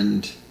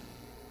 and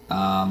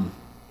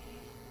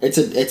it's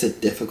a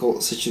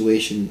difficult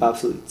situation,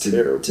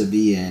 absolutely to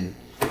be in,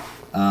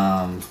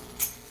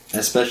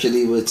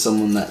 especially with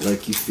someone that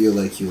like you feel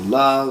like you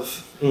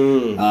love.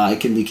 It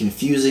can be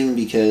confusing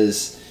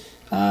because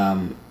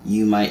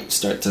you might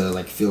start to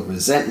like feel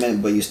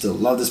resentment, but you still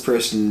love this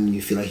person.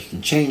 You feel like you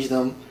can change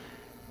them.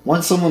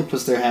 Once someone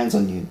puts their hands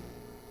on you,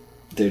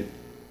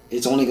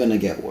 it's only gonna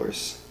get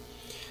worse.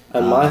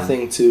 And my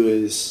thing too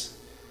is,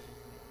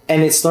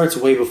 and it starts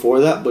way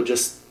before that, but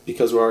just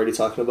because we're already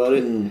talking about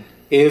it,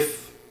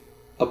 if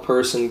a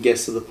person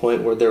gets to the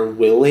point where they're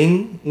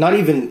willing, not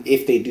even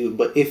if they do,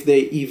 but if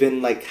they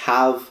even like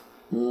have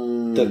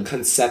the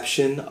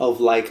conception of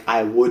like,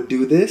 I would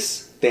do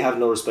this, they have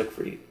no respect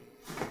for you.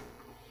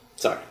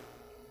 Sorry.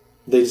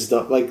 They just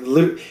don't. Like,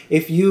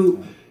 if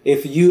you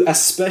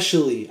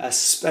especially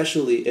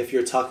if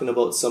you're talking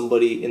about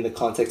somebody in the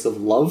context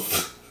of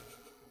love,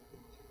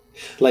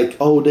 like,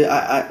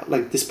 I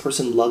like this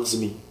person loves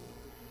me,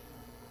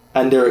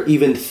 and they're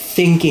even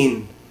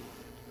thinking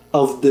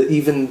of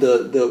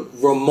the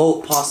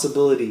remote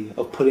possibility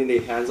of putting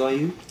their hands on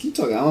you, keep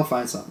talking. I'm gonna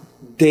find something.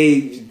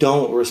 They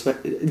don't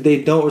respect.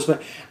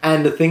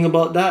 And the thing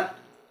about that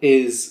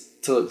is,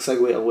 to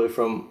segue away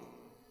from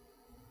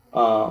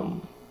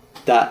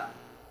that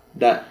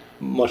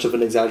much of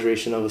an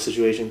exaggeration of a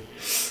situation.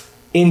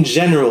 In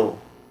general,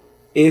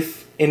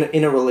 if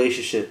in a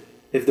relationship,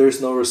 if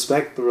there's no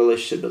respect, the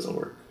relationship doesn't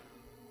work.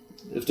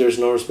 If there's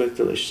no respect,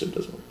 the relationship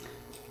doesn't work.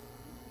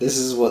 This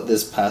is what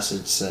this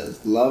passage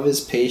says. Love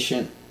is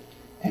patient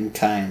and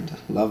kind.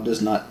 Love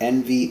does not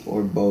envy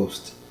or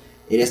boast.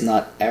 It is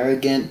not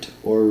arrogant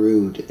or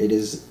rude.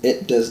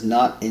 It does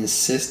not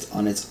insist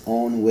on its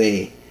own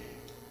way.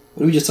 What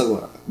did we just talk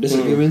about?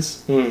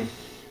 Disagreements?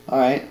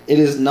 Alright. It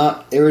is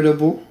not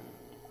irritable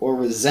or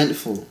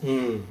resentful.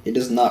 It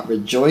does not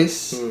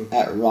rejoice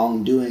at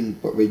wrongdoing,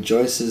 but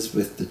rejoices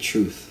with the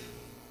truth.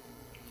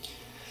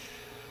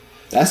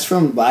 That's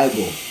from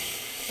Bible.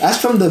 That's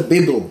from the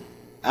Bible.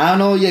 I don't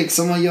know, like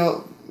some of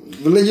y'all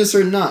religious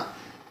or not.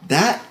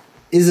 That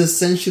is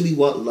essentially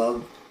what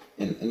love,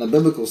 in a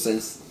biblical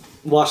sense,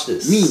 watch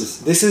this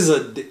means. This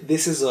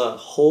is a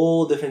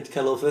whole different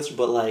kettle of fish,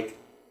 but like,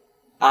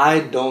 I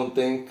don't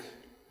think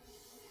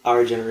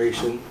our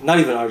generation, not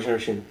even our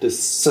generation, the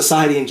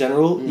society in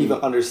general, even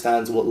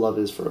understands what love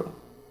is for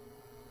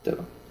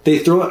real. They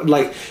throw it,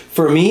 like,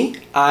 for me,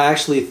 I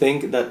actually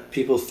think that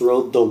people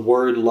throw the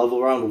word love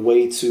around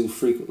way too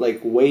like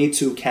way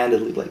too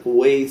candidly, like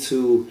way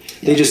too.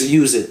 Yeah. They just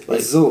use it, like,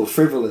 it's so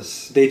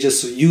frivolous. They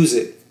just use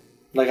it,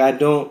 like, I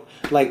don't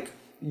like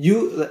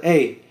you.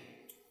 Hey,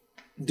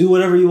 do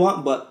whatever you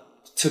want, but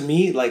to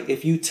me, like,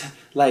 if you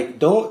like,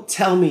 don't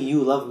tell me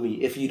you love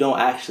me if you don't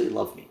actually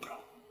love me, bro.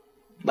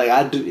 Like,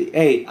 I do.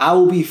 Hey, I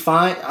will be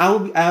fine.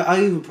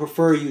 I even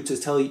prefer you to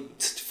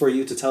for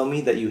you to tell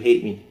me that you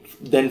hate me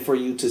than for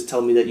you to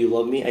tell me that you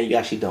love me and you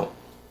actually don't.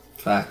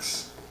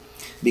 Facts.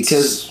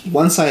 Because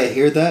once I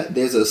hear that,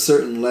 there's a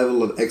certain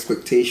level of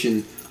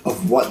expectation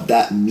of what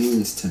that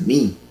means to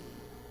me.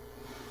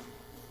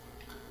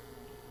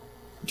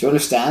 Do you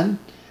understand?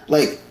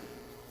 Like,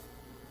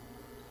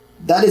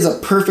 that is a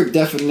perfect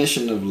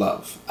definition of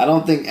love. I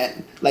don't think,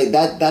 like,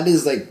 that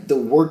is like the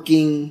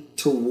working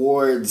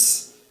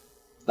towards,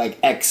 like,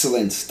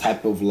 excellence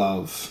type of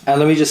love. And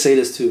let me just say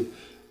this too.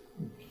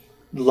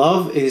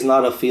 Love is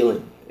not a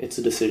feeling. It's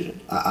a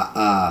decision.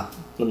 Let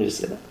me just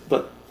say that.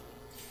 But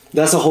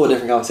that's a whole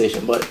different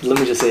conversation. But let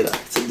me just say that.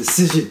 It's a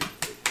decision.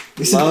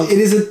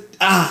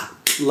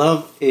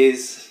 Love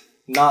is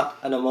not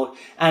an emotion.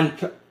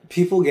 And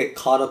people get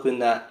caught up in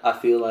that, I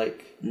feel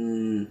like.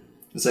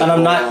 It's like,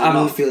 I'm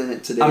not feeling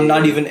it today. I'm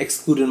not even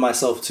excluding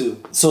myself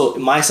too. So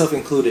myself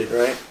included,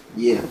 right?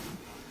 Yeah.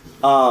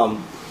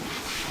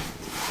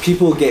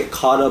 People get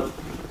caught up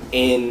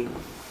in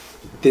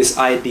this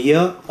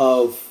idea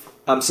of,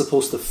 I'm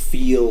supposed to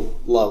feel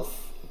love,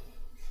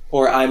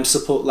 or I'm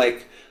supposed,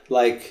 like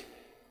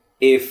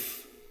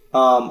if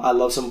I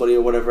love somebody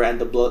or whatever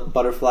and the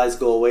butterflies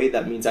go away,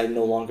 that means I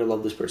no longer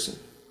love this person.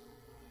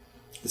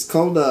 It's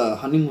called the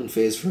honeymoon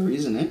phase for a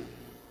reason, eh?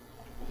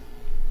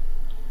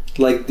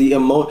 Like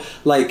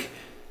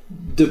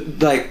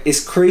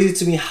it's crazy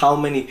to me how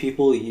many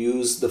people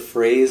use the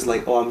phrase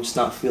like, oh, I'm just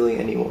not feeling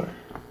anymore,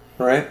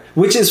 right?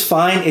 Which is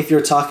fine if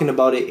you're talking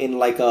about it in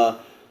like a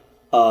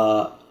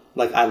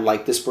like, I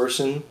like this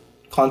person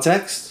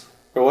context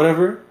or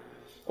whatever,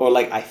 or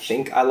like, I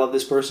think I love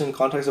this person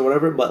context or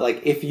whatever. But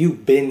like, if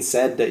you've been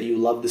said that you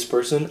love this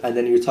person and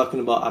then you're talking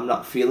about, I'm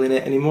not feeling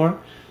it anymore,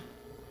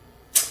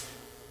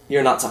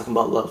 you're not talking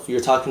about love. You're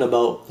talking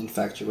about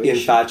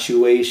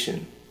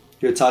infatuation.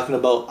 You're talking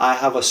about, I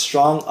have a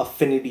strong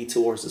affinity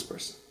towards this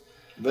person.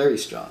 Very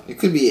strong. It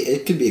could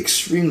be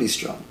extremely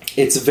strong.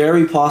 It's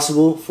very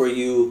possible for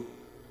you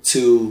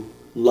to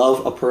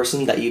love a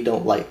person that you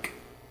don't like.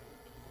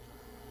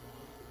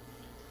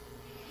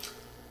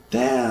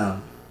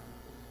 Damn.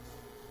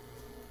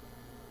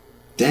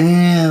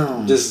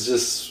 This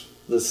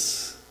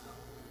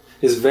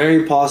is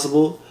very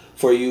possible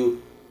for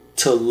you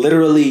to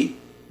literally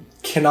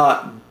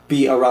cannot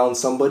be around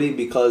somebody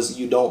because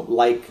you don't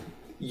like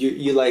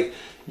you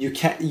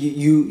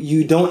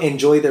don't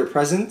enjoy their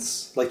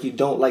presence, like you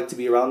don't like to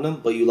be around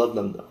them, but you love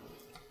them though.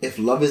 If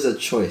love is a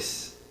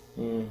choice,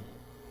 and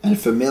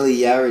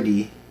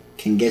familiarity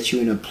can get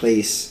you in a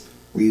place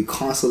where you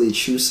constantly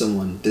choose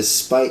someone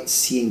despite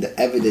seeing the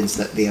evidence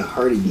that they are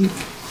hurting you.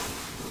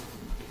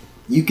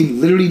 You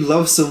can literally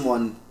love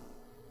someone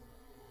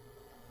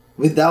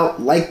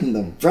without liking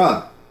them.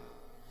 Bruh.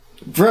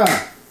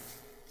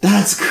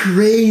 That's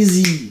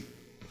crazy.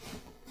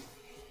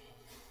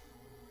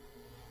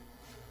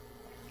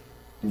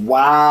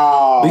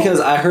 Wow. Because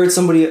I heard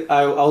somebody,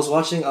 I was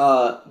watching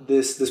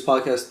this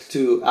podcast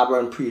too, Abba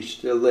and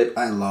Preach. They're lit.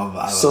 I love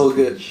Abba. So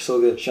good.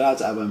 Shout out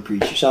to Abba and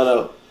Preach.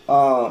 Shout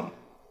out.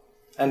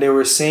 And they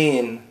were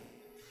saying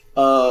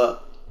the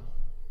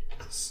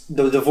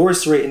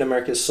divorce rate in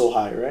America is so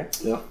high, right?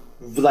 Yeah.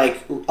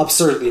 Like,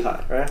 absurdly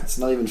high, right? It's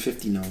not even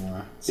 50 no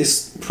more.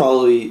 It's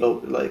probably,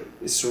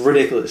 it's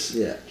ridiculous.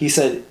 Yeah. He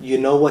said, you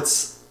know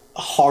what's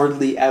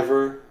hardly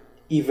ever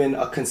even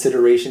a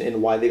consideration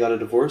in why they got a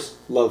divorce?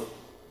 Love.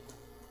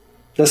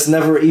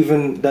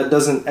 That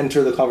doesn't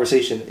enter the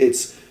conversation.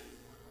 It's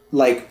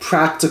like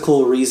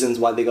practical reasons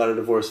why they got a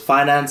divorce.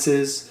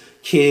 Finances,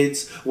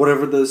 kids,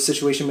 whatever the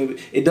situation may be.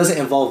 It doesn't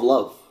involve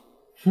love.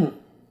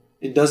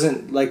 It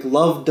doesn't, like,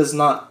 love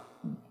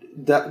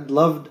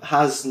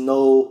has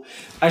no,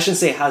 I shouldn't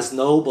say has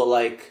no, but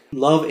like,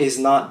 love is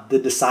not the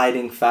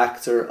deciding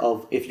factor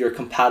of if you're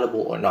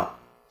compatible or not.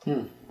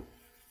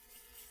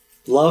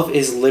 Love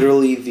is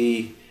literally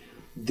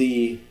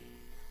the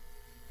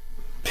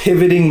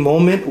pivoting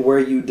moment where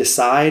you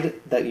decide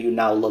that you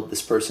now love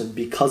this person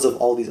because of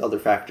all these other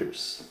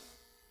factors.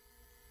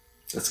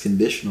 That's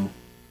conditional.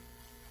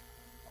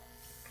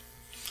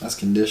 That's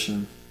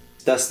conditioned.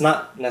 That's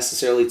not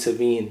necessarily to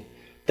mean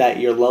that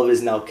your love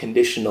is now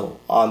conditional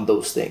on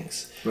those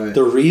things. Right.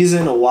 The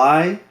reason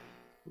why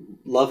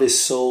love is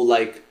so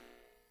like,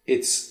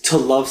 it's to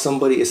love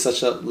somebody is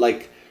such a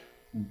like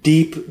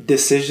deep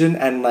decision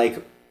and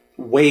like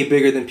way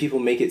bigger than people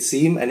make it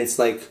seem. And it's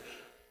like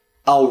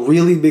a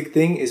really big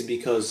thing is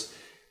because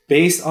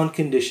based on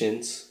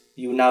conditions,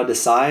 you now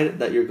decide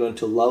that you're going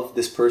to love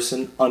this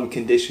person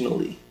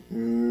unconditionally.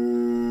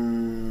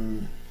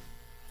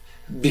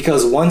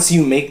 Because once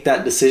you make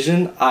that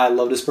decision, I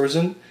love this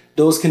person,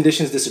 those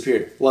conditions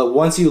disappear. Well,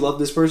 once you love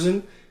this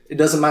person, it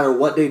doesn't matter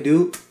what they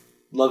do,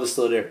 love is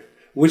still there.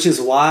 Which is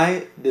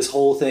why this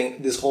whole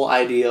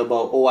idea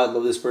about, oh, I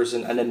love this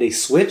person, and then they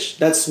switch,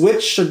 that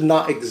switch should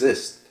not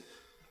exist.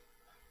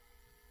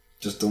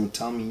 Just don't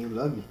tell me you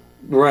love me.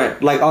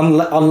 Right. Like,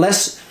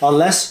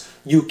 unless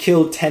you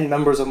killed 10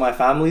 members of my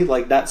family,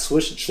 like, that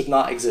switch should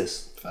not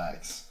exist.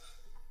 Facts.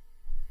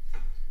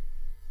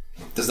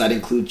 Does that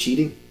include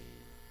cheating?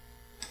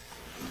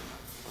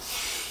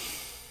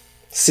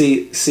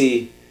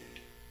 See,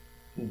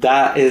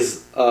 that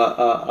is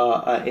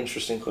a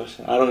interesting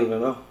question. I don't even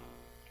know.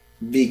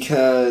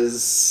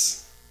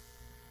 Because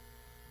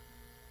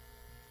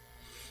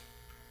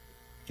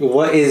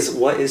what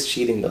is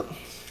cheating though?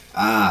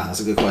 That's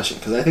a good question.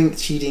 Because I think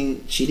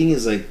cheating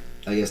is like,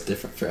 I guess,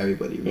 different for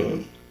everybody,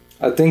 really.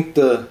 I think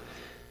the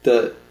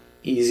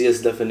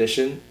easiest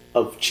definition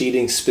of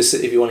cheating,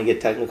 if you want to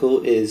get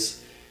technical,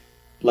 is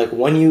like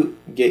when you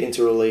get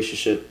into a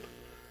relationship,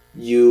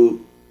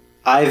 you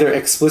either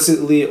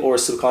explicitly or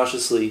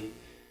subconsciously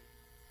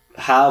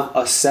have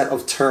a set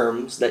of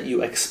terms that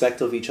you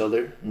expect of each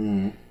other.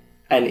 And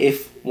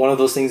if one of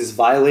those things is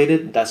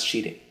violated, that's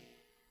cheating.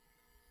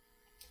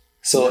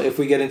 So if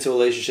we get into a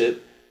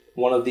relationship,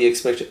 one of the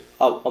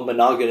a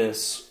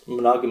monogamous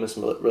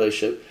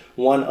relationship,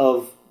 one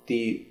of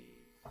the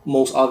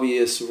most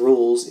obvious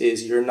rules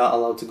is you're not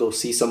allowed to go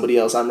see somebody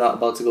else. I'm not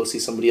about to go see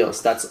somebody else.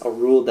 That's a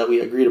rule that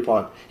we agreed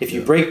upon. If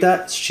you break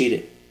that, it's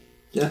cheating.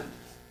 Yeah.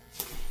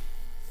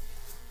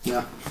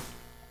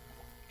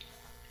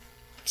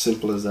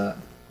 Simple as that.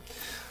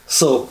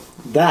 So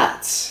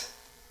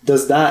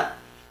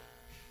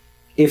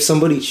if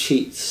somebody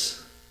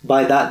cheats,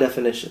 by that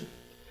definition,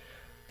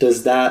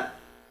 does that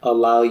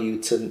allow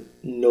you to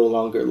no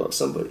longer love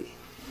somebody?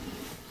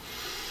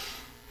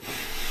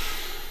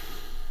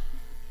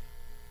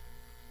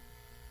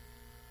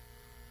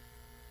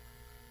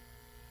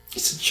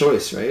 It's a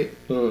choice, right?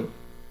 And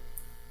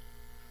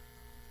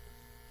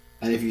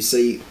if you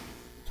say,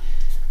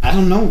 I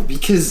don't know,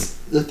 because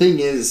the thing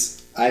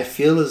is, I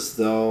feel as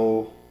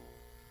though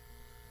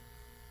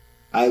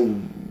I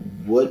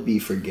would be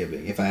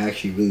forgiving if I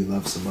actually really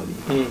love somebody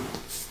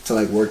to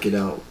like work it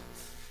out.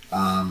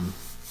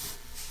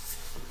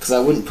 Because I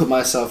wouldn't put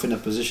myself in a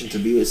position to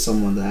be with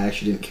someone that I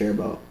actually didn't care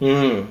about.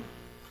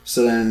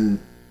 So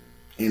then,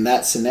 in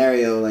that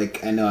scenario,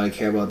 like, I know I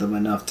care about them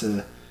enough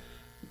to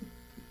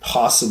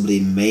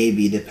possibly,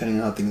 maybe, depending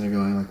on how things are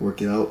going, like,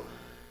 work it out.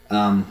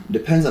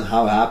 Depends on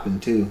how it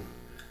happened, too.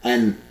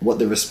 And what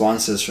the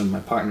response is from my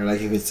partner.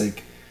 Like, if it's,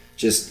 like,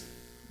 just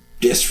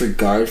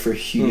disregard for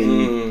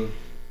human,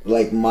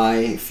 like,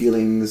 my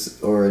feelings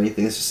or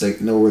anything. It's just,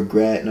 like, no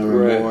regret, no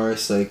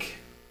remorse, like...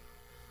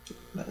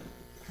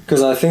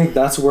 Because I think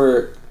that's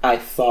where I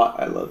thought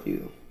I love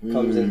you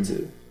comes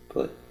into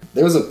play.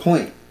 There was a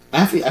point.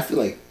 I feel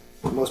like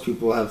most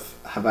people have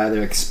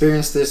either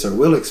experienced this or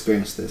will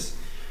experience this,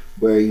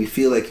 where you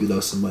feel like you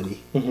love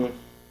somebody,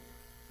 and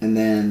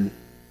then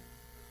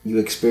you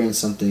experience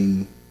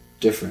something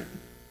different.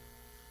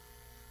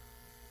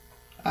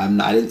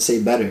 I didn't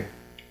say better.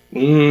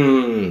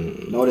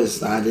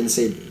 Notice I didn't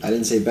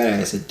say better.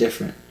 I said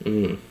different.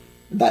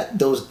 That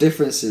those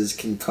differences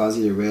can cause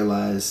you to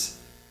realize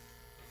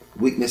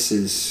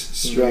weaknesses,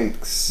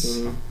 strengths,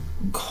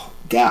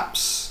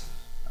 gaps,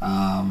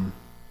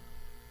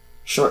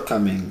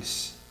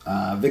 shortcomings,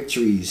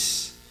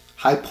 victories,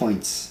 high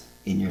points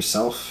in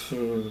yourself.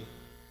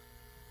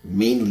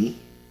 Mainly,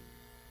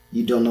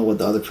 you don't know what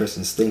the other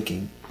person is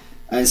thinking,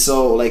 and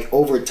so like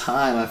over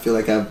time, I feel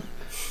like I've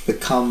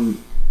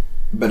become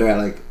better at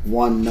like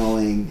one,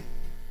 knowing,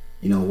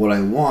 what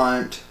I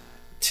want,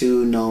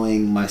 two,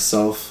 knowing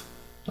myself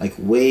like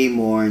way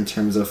more in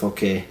terms of,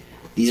 okay,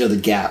 these are the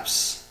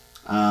gaps.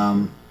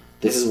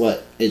 this is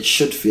what it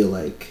should feel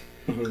like.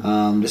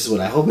 This is what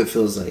I hope it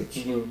feels like.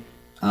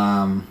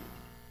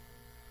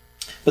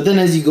 But then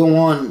as you go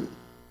on,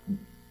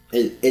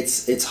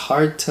 it's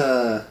hard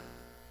to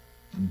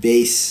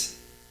base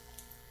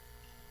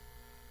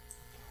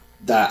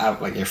that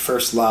out, like your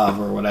first love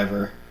or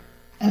whatever,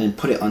 and then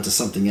put it onto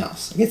something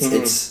else. Like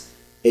it's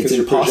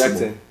impossible.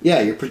 Projecting.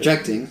 Yeah, you're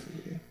projecting,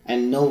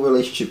 and no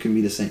relationship can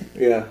be the same.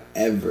 Yeah,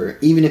 ever,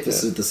 even if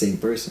it's with the same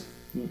person.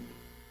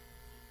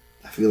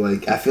 I feel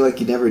like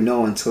you never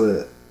know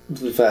until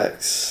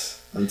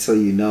Facts. Until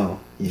you know.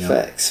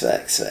 Facts.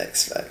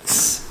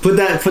 Put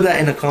that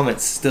in the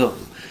comments. Still,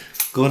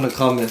 go in the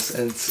comments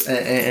and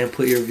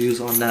put your views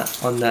on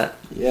that.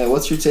 Yeah,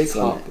 what's your take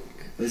on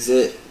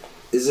it?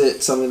 Is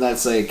it something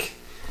that's like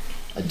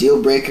a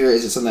deal breaker?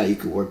 Is it something that you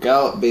could work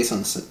out based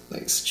on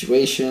like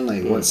situation?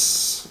 Like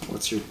what's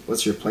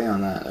your play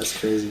on that? That's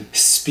crazy.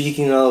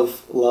 Speaking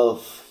of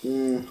love,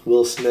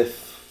 Will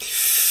Smith,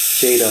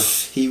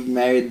 Jada. He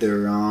married the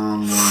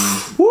wrong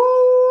one.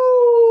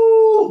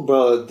 Woo!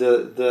 Bro,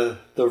 the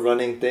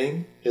running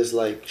thing is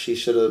like she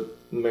should have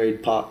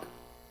married Pac.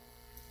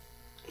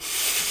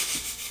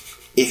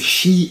 If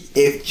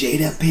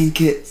Jada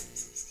Pinkett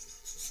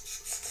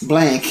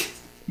blank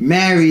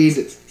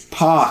married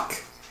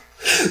Pac,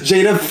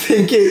 Jada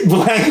Pinkett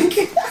blank.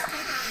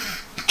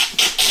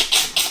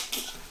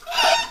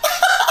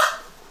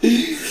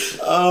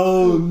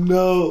 Oh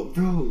no,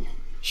 bro,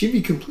 she'd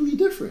be completely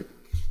different.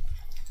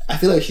 I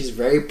feel like she's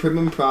very prim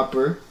and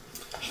proper.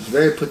 She's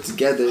very put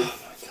together. Oh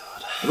my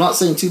god! I'm not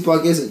saying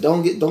Tupac isn't.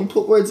 Don't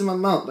put words in my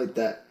mouth like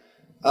that.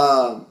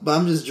 But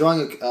I'm just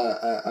drawing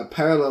a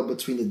parallel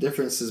between the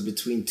differences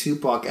between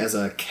Tupac as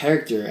a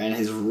character and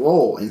his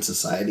role in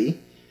society,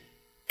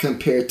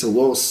 compared to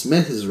Will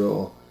Smith's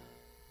role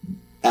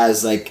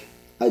as like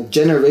a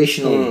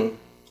generational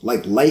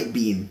like light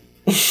beam.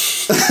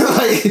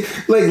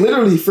 like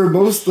literally for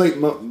most like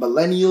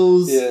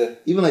millennials,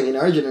 even like in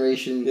our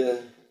generation,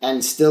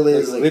 and still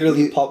is like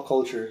literally pop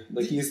culture.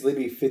 Like he's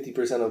literally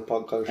 50% of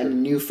pop culture. And the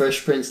new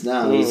Fresh Prince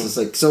now, he's just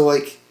like so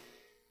like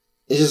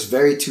it's just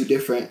very two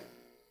different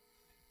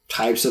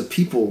types of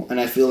people, and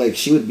I feel like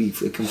she would be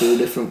a completely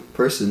different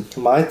person.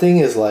 My thing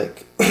is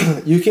like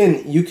you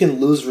can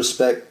lose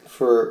respect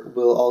for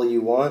Will all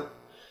you want,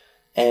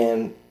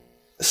 and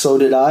so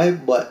did I,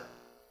 but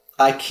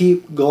I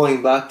keep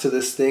going back to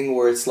this thing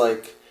where it's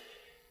like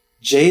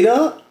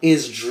Jada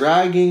is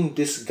dragging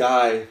this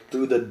guy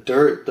through the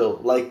dirt though.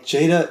 Like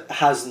Jada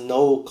has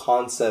no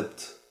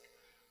concept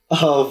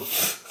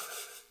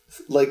of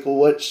like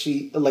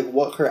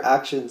what her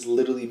actions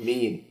literally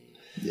mean.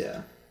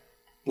 Yeah.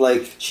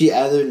 Like she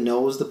either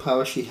knows the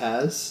power she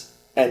has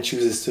and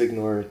chooses to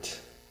ignore it.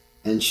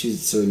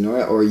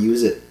 Or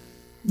use it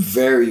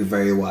very,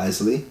 very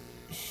wisely,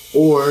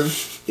 or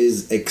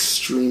is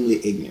extremely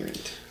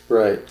ignorant.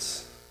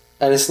 Right.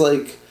 And it's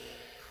like,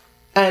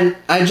 and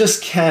I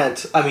just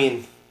can't, I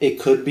mean, it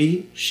could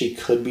be, she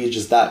could be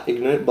just that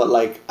ignorant, but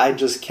like, I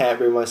just can't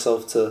bring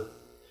myself to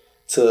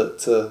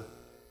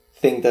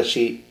think that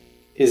she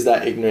is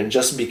that ignorant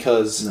just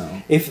because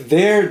if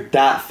they're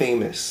that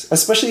famous,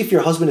 especially if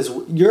your husband is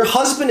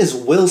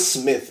Will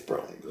Smith, bro.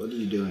 What are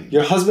you doing?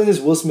 Your husband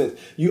is Will Smith.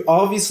 You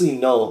obviously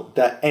know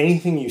that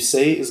anything you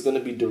say is going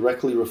to be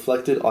directly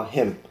reflected on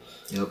him.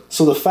 Yep.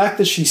 So the fact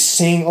that she's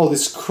saying all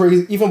this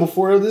crazy, even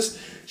before this,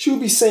 she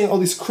would be saying all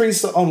these crazy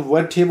stuff on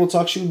Red Table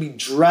Talk. She would be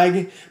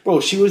dragging, bro.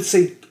 She would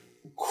say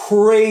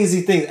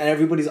crazy things, and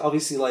everybody's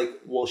obviously like,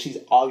 well, she's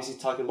obviously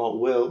talking about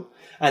Will.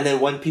 And then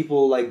when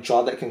people like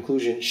draw that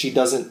conclusion, she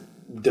doesn't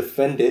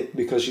defend it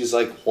because she's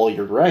like, well,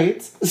 you're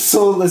right.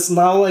 So it's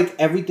now like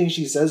everything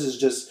she says is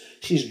just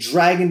she's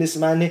dragging this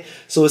man.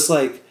 So it's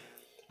like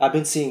I've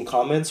been seeing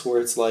comments where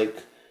it's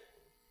like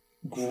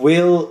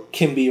Will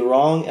can be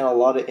wrong in a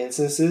lot of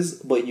instances,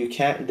 but you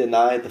can't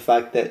deny the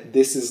fact that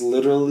this is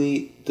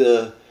literally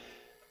the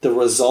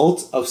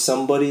result of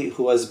somebody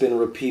who has been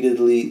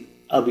repeatedly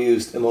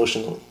abused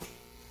emotionally.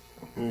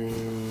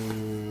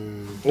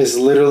 It's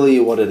literally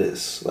what it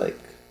is. Like,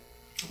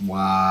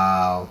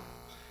 wow.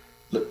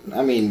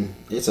 I mean,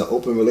 it's an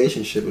open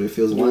relationship, but it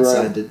feels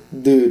one-sided.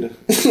 Right. Dude.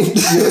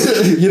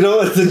 You know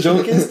what the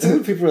joke is,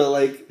 too? People are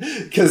like,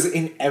 because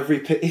in every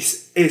pic,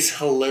 it's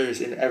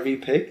hilarious. In every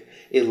pic,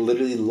 it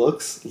literally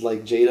looks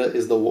like Jada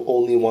is the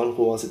only one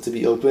who wants it to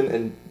be open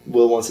and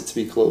Will wants it to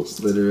be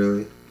closed.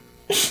 Literally.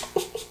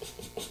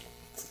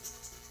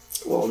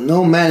 Well,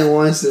 no man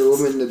wants their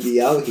woman to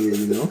be out here,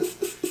 you know?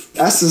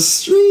 That's the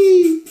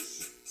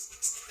streets.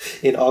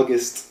 In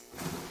August.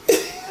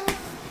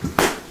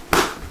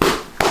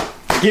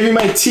 Give me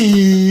my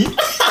tea.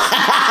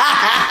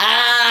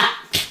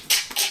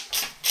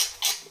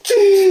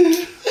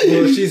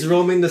 Well, she's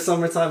roaming the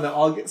summertime in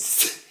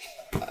August.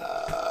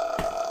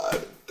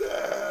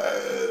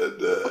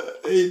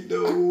 Ain't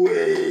no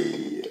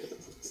way.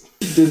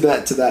 Did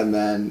that to that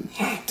man.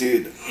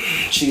 Dude,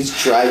 she's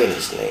dragging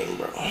his name,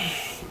 bro.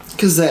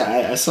 Cause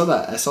I saw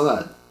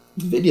that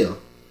video.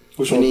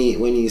 Which when one?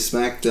 When he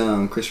smacked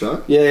Chris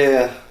Rock.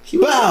 Yeah. He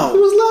was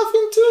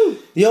laughing too.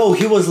 Yo,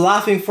 he was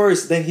laughing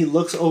first. Then he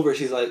looks over.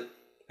 She's like,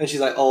 And she's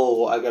like,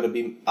 oh, I gotta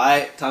be...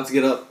 time to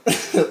get up.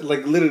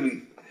 Like,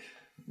 literally.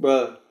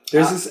 Bruh.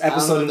 There's this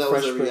episode in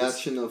Fresh Prince. That was a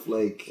reaction of,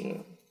 like...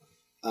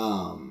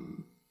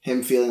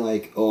 him feeling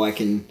like, oh, I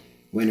can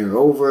win her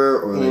over,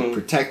 or, like,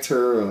 protect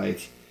her, or,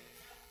 like...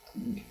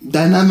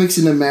 Dynamics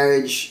in a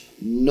marriage,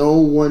 no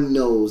one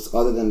knows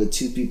other than the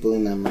two people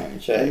in that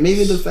marriage. Thanks. And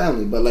maybe the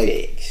family, but, like,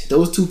 Thanks.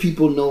 Those two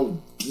people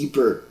know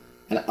deeper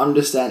and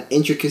understand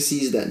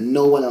intricacies that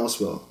no one else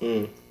will.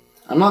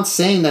 I'm not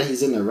saying that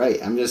he's in the right.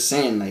 I'm just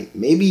saying, like,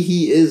 maybe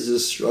he is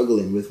just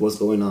struggling with what's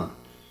going on.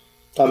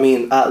 I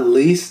mean, at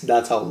least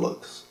that's how it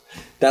looks.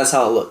 That's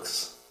how it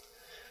looks.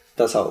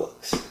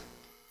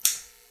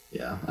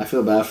 Yeah, I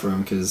feel bad for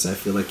him because I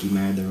feel like he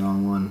married the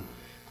wrong one.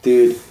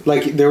 Dude,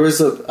 like, there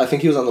was I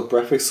think he was on the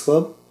Breakfast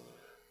Club,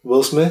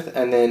 Will Smith,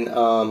 and then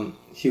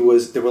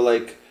they were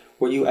like,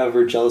 were you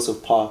ever jealous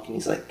of Pac? And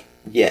he's like,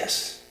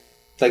 yes.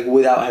 Like,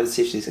 without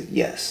hesitation, he's like,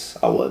 yes,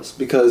 I was.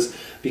 Because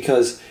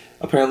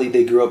apparently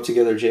they grew up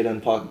together, Jada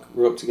and Pac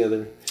grew up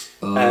together.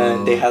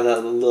 And they had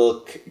that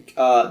look,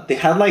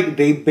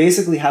 they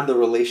basically had the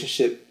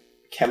relationship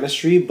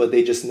chemistry, but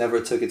they just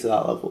never took it to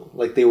that level.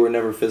 Like, they were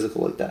never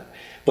physical like that.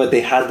 But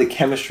they had the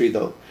chemistry,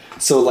 though.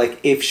 So,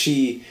 like,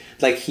 he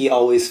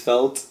always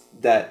felt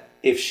that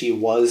if she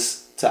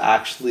was to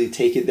actually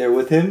take it there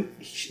with him,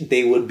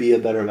 they would be a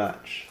better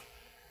match.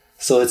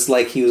 So it's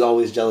like he was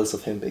always jealous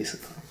of him,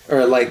 basically.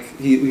 Or, like,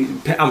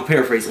 I'm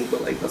paraphrasing,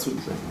 but, like, that's what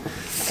he said.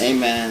 Hey,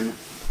 man.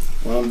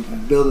 Want to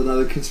build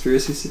another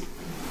conspiracy?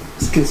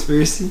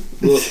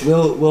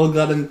 Will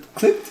got him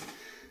clipped?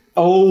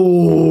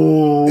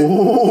 Oh,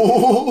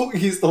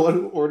 he's the one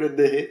who ordered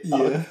the hit.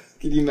 Yeah.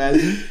 Can you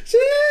imagine?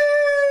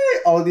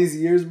 All these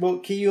years,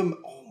 bro.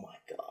 Oh my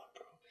god,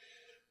 bro.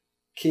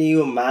 Can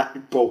you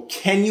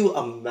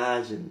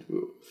imagine,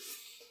 bro?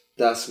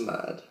 That's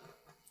mad.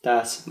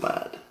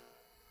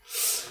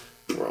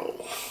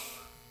 Bro.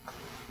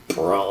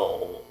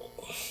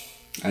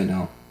 I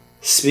know.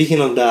 Speaking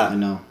of that, I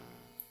know.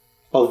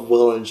 Of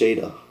Will and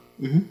Jada.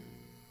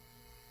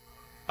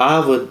 I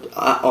have an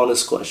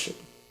honest question.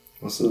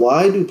 What's up?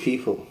 Why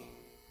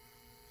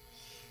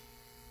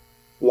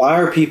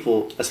are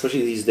people,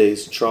 especially these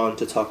days, drawn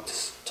to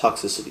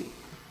toxicity?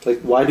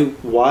 Like, why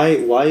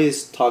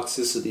is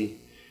toxicity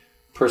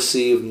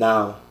perceived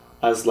now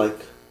as,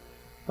 like,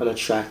 an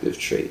attractive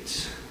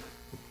trait?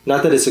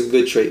 Not that it's a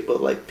good trait,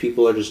 but, like,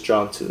 people are just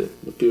drawn to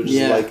it. People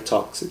just like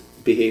toxic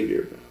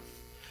behavior,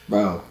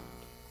 bro.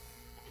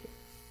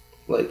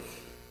 Like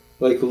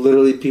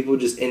literally, people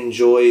just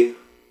enjoy. You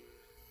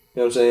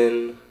know what I'm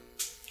saying?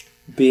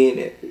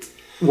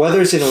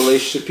 Whether it's in a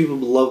relationship, people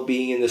love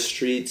being in the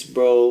streets,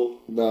 bro.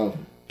 Bro,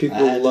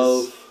 people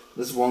love.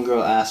 This one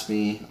girl asked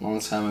me a long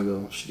time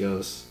ago. She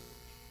goes,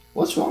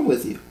 "What's wrong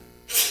with you?"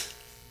 It's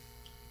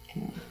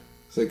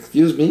like,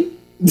 "Excuse me."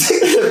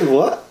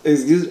 What? What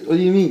do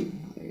you mean?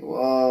 Like,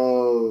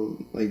 well,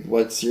 like,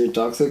 what's your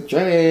toxic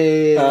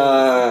trait?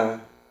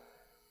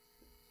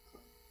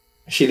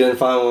 She didn't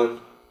find one.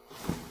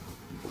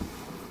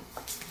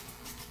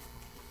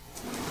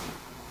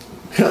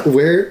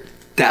 Where?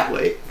 That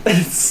way.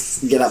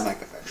 Get out my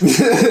car.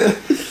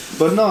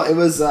 But no, it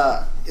was,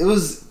 I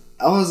was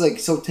like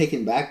so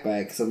taken back by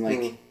it because I'm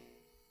like,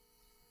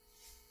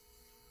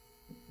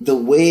 the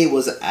way it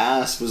was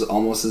asked was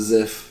almost as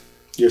if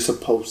you're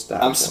supposed to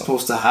have one.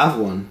 Supposed to have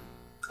one.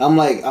 I'm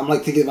like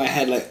thinking in my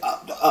head like,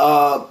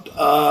 I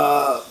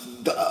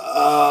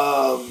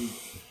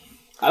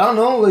don't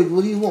know, like,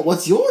 what do you want?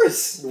 What's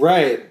yours?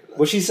 Right.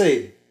 What'd she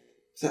say?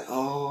 She said,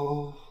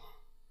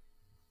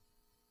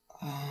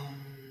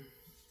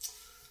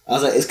 I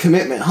was like, it's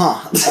commitment,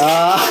 huh?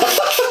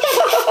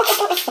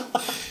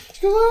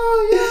 She goes,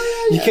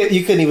 oh, yeah.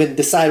 You couldn't even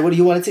decide what do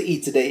you wanted to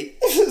eat today.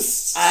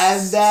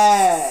 I'm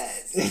that.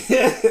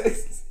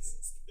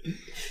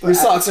 Your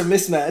socks are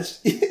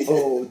mismatched.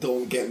 Oh,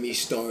 don't get me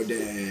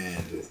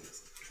started.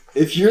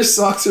 If your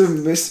socks are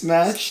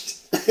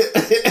mismatched,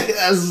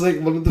 that's like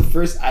one of the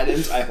first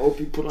items I hope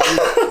you put on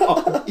your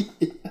body.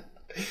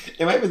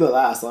 It might be the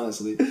last,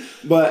 honestly.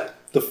 But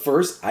the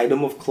first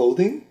item of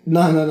clothing?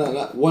 No,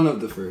 not one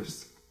of the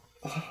first.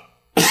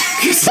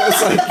 Because I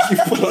was like, you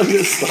put on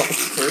your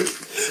socks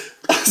first?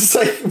 I was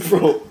like,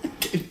 bro,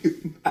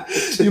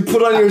 you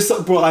put on your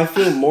socks, bro. I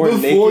feel more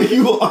naked. Before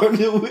you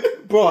underwear,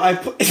 bro.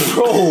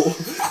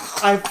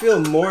 I feel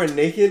more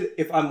naked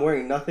if I'm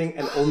wearing nothing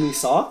and only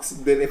socks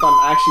than if I'm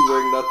actually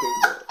wearing nothing,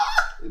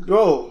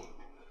 bro.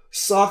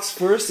 Socks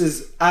first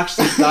is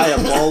actually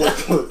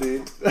diabolical,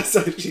 dude. That's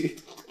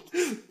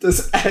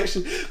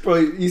actually, bro.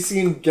 You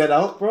seen Get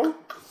Out, bro?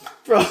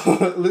 Bro,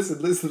 listen.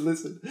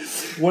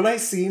 When I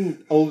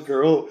seen old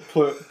girl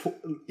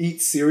eat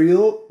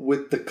cereal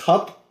with the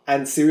cup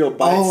and cereal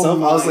by itself,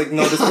 I was like,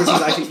 no, this person's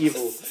actually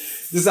evil.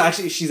 She's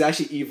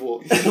actually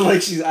evil.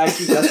 Like, she's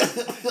actually,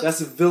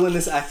 that's a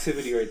villainous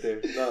activity right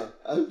there. No.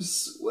 I'm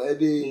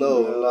sweating.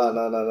 No.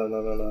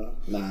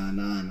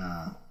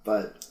 Nah.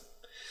 But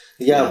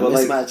yeah, but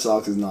mismatched like,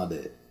 socks is not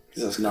it.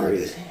 That's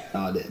crazy.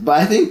 Not it. But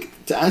I think,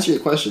 to answer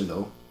your question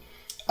though,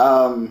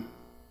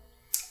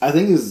 I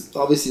think is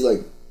obviously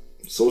like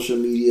social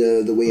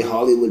media, the way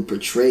Hollywood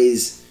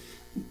portrays,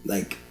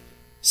 like,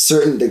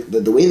 certain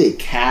the way they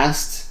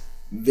cast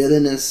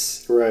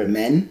villainous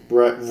men.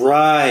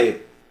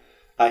 Right.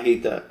 I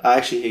hate that. I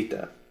actually hate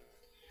that.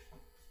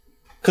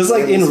 Because,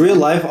 like, in real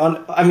life,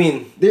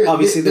 they're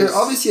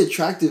obviously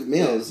attractive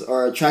males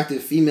or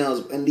attractive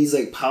females in these,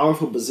 like,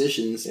 powerful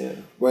positions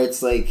where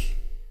it's like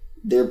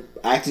they're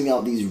acting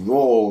out these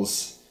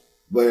roles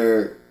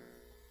where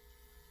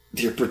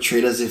they're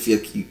portrayed as if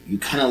you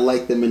kind of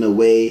like them in a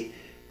way,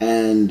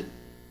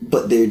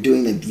 but they're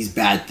doing, like, these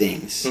bad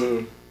things.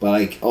 But,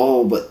 like,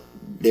 but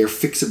they're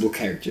fixable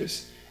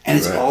characters. And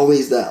it's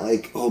always that,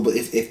 like, but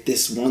if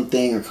this one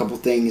thing or a couple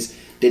things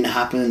didn't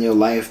happen in your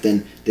life,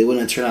 then they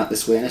wouldn't turn out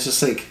this way. And it's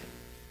just like,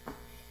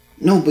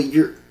 no, but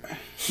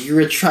you're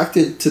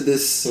attracted to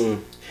this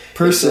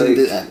person,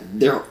 like,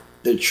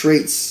 their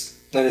traits.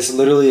 And it's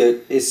literally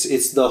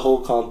it's the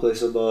whole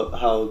complex about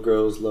how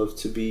girls love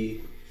to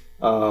be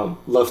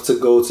love to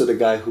go to the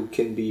guy who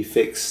can be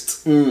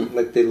fixed.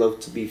 Like, they love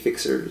to be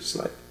fixers,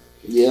 like.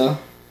 Yeah.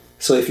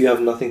 So if you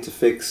have nothing to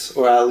fix,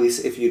 or at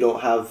least if you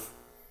don't have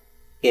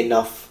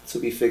enough to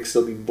be fixed,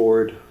 they'll be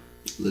bored.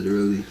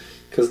 Literally.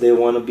 Because they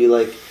want to be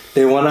like,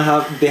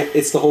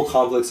 it's the whole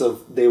complex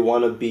of they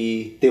want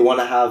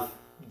to have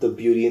the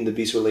Beauty and the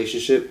Beast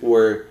relationship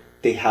where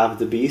they have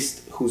the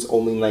Beast who's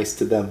only nice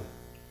to them,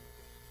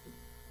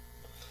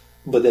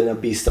 but then a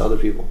beast to other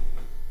people.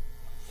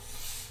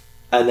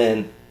 And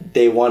then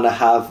they want to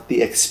have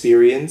the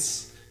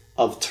experience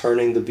of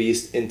turning the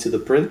Beast into the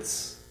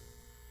prince.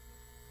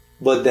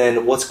 But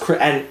then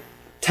and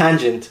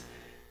tangent,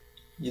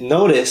 you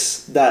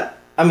notice that,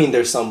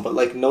 there's some, but,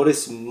 like,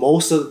 notice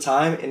most of the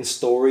time in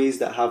stories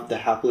that have the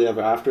happily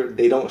ever after,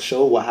 they don't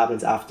show what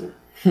happens after.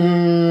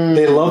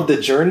 They love the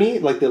journey,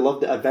 like, they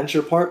love the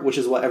adventure part, which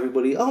is what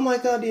everybody, oh my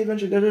god, the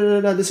adventure,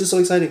 this is so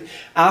exciting.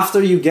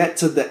 After you get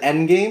to the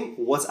end game,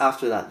 what's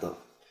after that, though?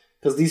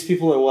 Because these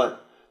people are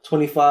what?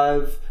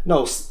 25?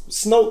 No,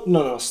 Snow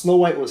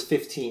White was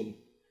 15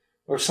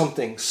 or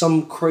something,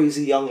 some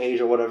crazy young age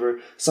or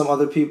whatever. Some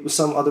other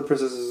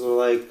princesses are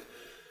like,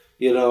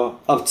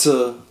 up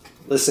to,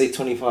 let's say,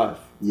 25.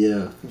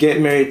 Yeah.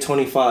 Get married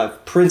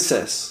 25.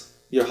 Princess.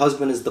 Your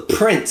husband is the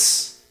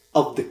prince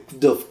of the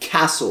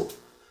castle,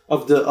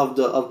 of the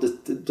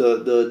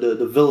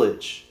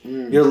village.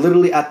 You're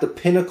literally at the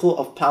pinnacle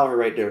of power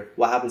right there.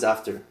 What happens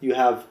after? You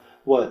have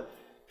what?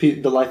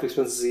 The life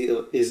expectancy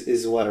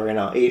is what right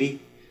now? 80?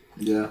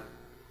 Yeah.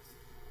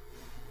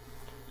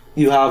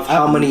 You have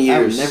how many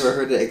years? I've never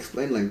heard it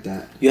explained like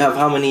that. You have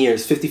how many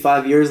years?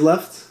 55 years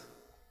left?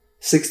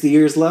 60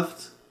 years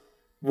left?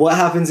 What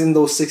happens in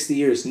those 60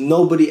 years?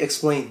 Nobody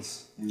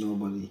explains.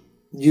 Nobody.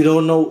 You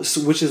don't know,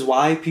 which is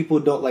why people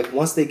don't, like,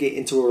 once they get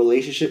into a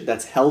relationship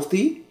that's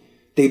healthy,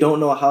 they don't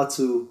know how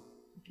to,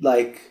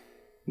 like,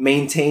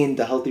 maintain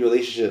the healthy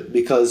relationship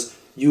because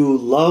you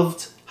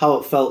loved how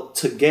it felt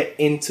to get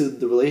into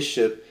the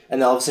relationship and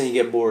then all of a sudden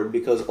you get bored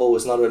because,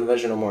 it's not an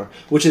adventure no more.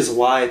 Which is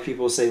why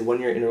people say when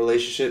you're in a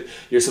relationship,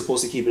 you're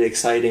supposed to keep it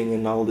exciting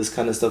and all this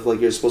kind of stuff. Like,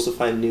 you're supposed to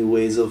find new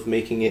ways of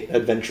making it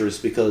adventurous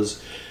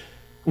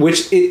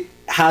which it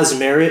has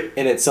merit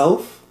in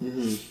itself.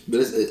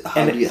 But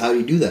how do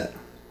you do that?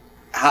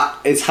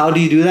 How do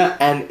you do that?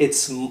 And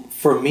it's,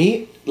 for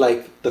me,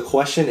 like, the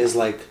question is,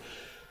 like,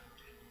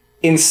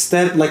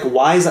 instead, like,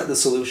 why is that the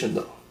solution,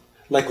 though?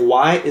 Like,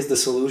 why is the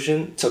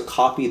solution to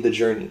copy the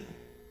journey?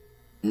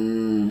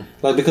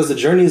 Like, because the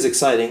journey is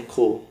exciting,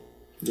 cool.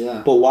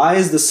 Yeah. But why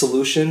is the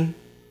solution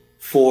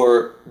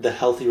for the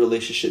healthy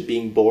relationship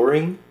being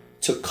boring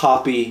to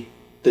copy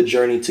the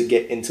journey to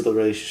get into the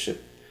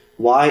relationship?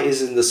 Why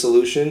isn't the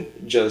solution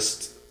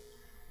just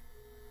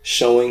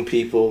showing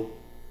people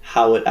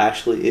how it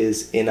actually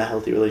is in a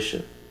healthy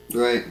relationship?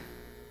 Right.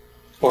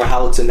 Or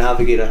how to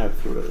navigate a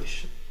healthy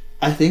relationship?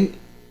 I think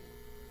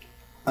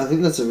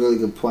that's a really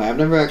good point. I've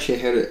never actually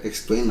heard it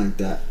explained like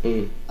that.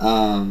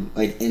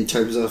 Like, in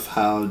terms of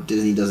how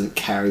Disney doesn't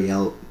carry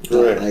out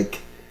that, like,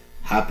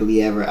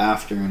 happily ever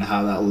after and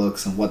how that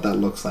looks and what that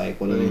looks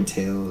like, what it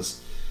entails.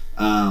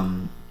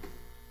 I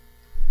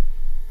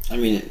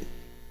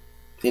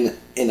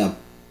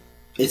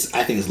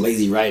think it's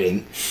lazy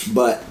writing,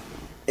 but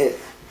and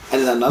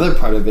another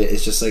part of it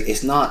is just like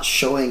it's not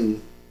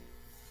showing,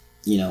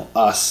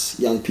 us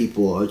young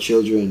people or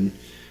children,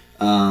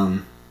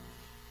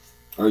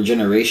 or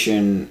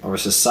generation or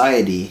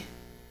society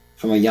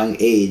from a young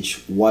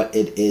age what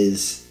it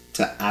is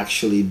to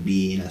actually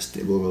be in a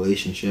stable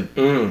relationship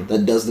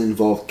that doesn't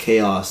involve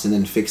chaos and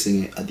then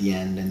fixing it at the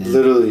end and then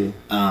literally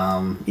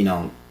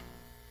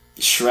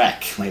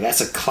Shrek, like,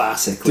 that's a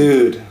classic, like,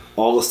 dude.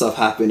 All the stuff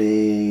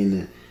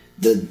happening,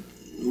 the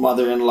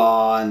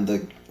mother-in-law and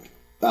the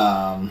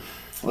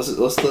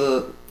what's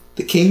the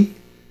king,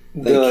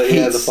 like,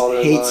 the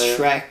father-in-law hates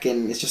Shrek,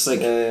 and it's just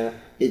like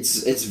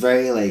it's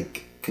very,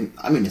 like,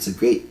 it's a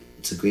great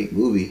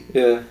movie.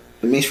 Yeah,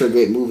 it makes for a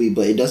great movie,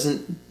 but it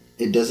doesn't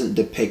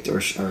depict or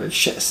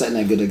set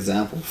a good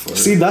example for.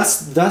 See,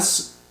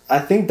 that's I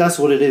think that's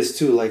what it is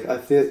too. Like, I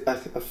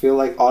feel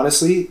like,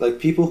 honestly, like,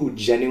 people who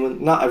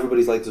not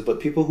everybody's like this, but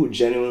people who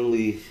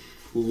genuinely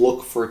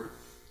look for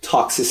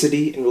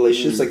toxicity in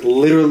relationships, like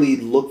literally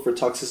look for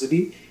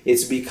toxicity,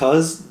 it's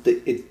because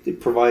it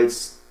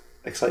provides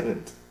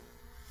excitement.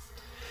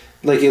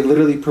 Like it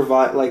literally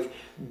provide like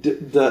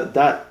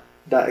that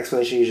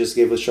explanation you just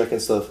gave with Shrek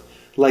and stuff.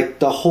 Like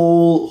the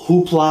whole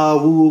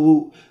hoopla woo woo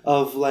woo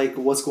of like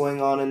what's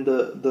going on in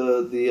the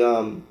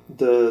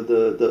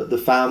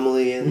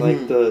family and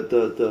like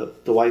the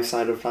wife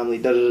side of the family,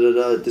 da da da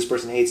da, this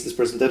person hates this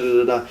person, da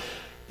da da da.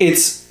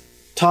 It's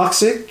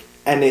toxic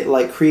and it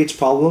like creates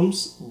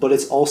problems, but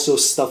it's also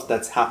stuff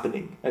that's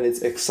happening and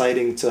it's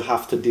exciting to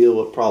have to deal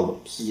with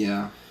problems.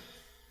 Yeah.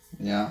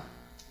 Do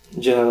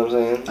you know what I'm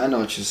saying? I know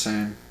what you're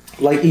saying.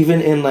 Like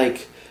even in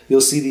like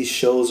you'll see these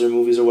shows or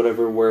movies or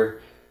whatever where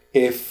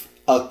if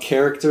a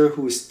character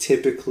who's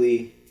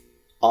typically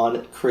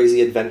on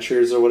crazy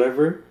adventures or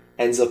whatever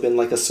ends up in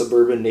like a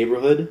suburban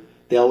neighborhood,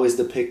 they always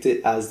depict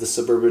it as the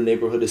suburban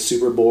neighborhood is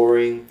super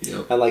boring.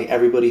 Yep. And like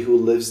everybody who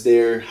lives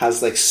there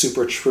has like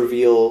super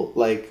trivial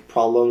like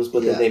problems,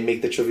 but then they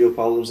make the trivial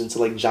problems into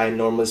like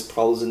ginormous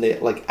problems and they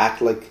like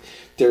act like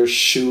their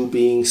shoe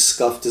being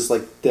scuffed is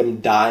like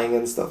them dying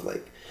and stuff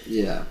like.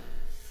 Yeah.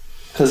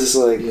 Cause it's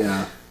like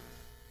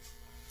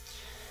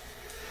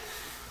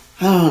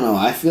I don't know.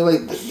 I feel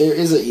like there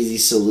is an easy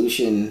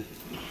solution.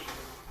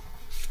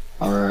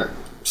 Or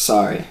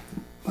sorry,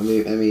 let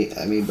me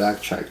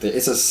backtrack. There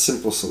is a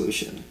simple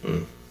solution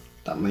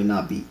that might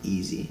not be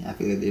easy. I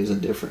feel like there's a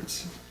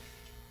difference.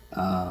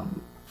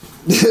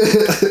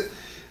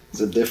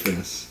 There's a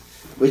difference,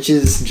 which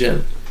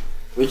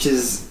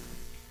is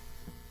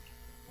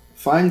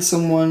find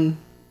someone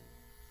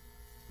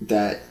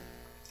that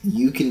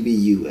you can be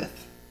you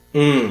with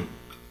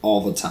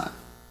all the time.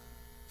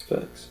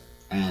 Facts.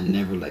 And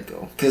never let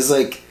go. Because,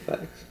 like,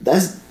 Facts.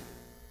 that's...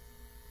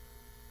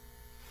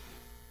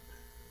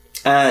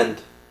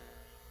 And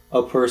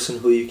a person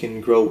who you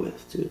can grow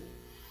with, too.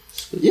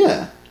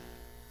 Yeah.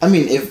 I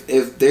mean, if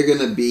they're going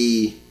to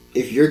be...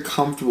 If you're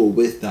comfortable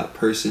with that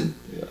person,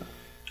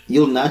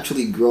 you'll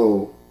naturally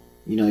grow.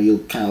 You know, you'll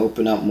kind of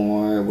open up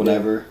more,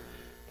 whatever.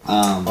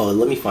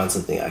 Let me find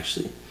something,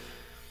 actually.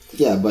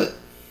 Yeah, but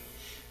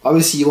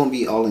obviously you won't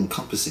be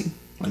all-encompassing.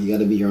 Like, you got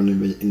to be your own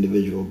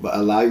individual. But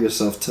allow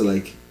yourself to,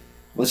 like...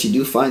 Once you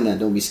do find that,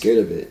 don't be scared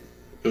of it.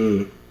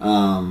 And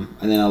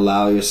then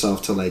allow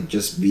yourself to like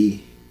just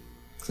be.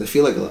 Because I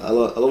feel like a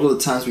lot of the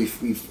times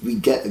we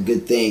get a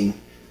good thing.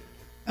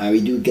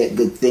 We do get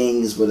good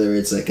things, whether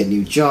it's like a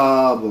new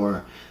job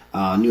or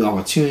new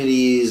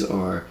opportunities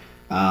or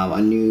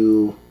a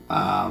new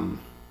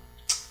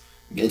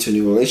get into a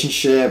new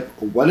relationship,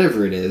 or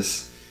whatever it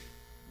is.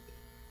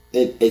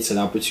 It's an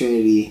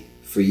opportunity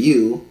for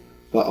you,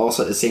 but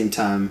also at the same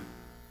time,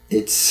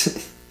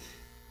 it's.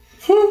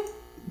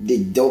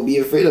 Don't be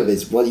afraid of it.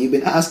 It's what you've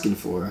been asking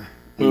for.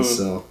 And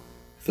so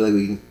I feel like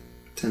we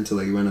tend to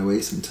like run away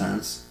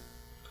sometimes.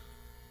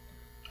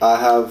 I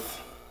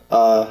have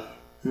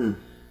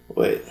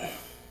wait.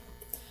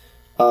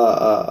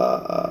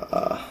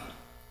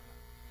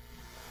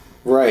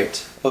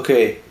 Right.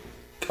 Okay.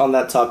 On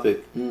that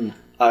topic,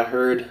 I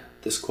heard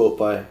this quote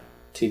by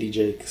T.D.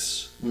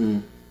 Jakes.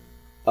 This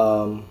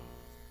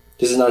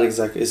is not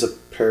exactly, it's a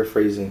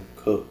paraphrasing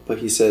quote, but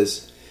he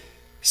says,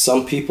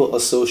 "Some people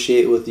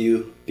associate with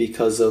you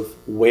because of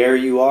where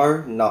you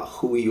are, not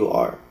who you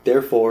are.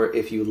 Therefore,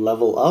 if you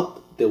level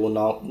up, they will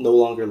no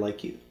longer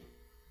like you."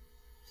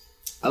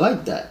 I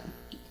like that.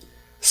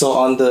 So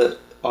on the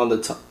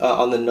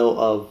note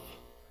of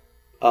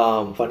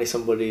finding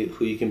somebody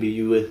who you can be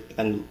you with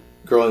and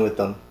growing with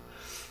them,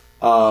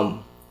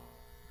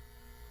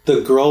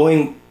 the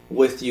growing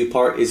with you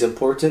part is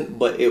important,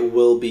 but it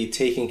will be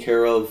taken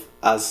care of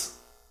as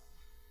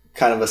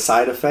kind of a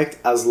side effect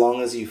as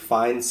long as you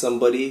find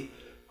somebody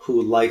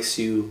who likes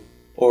you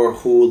or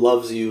who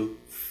loves you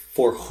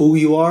for who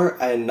you are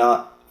and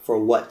not for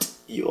what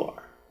you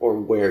are or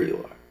where you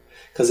are.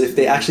 Because if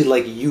they actually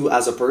like you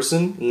as a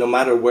person, no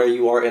matter where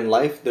you are in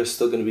life, they're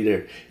still going to be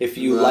there. If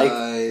you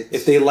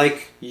if they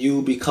like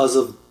you because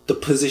of the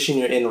position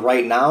you're in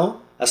right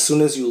now, as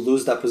soon as you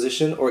lose that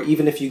position, or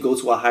even if you go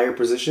to a higher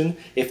position,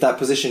 if that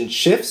position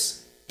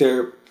shifts,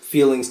 their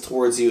feelings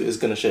towards you is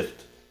going to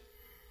shift.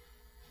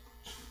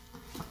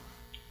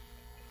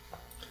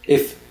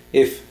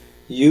 If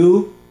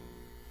you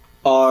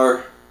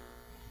are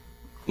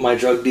my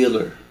drug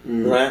dealer,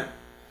 right?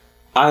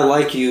 I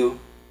like you.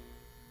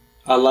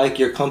 I like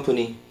your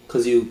company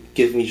because you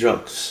give me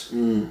drugs.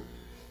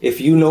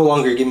 If you no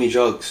longer give me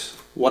drugs,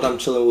 what I'm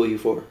chilling with you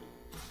for?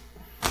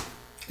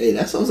 Hey,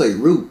 that sounds like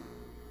Rube.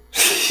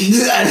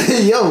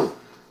 Yo.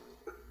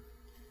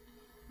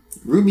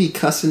 Ruby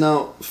cussing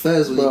out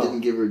Fez when he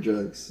didn't give her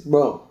drugs.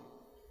 Bro.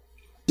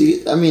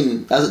 I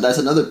mean, that's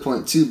another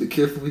point too. Be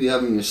careful who you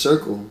have in your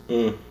circle.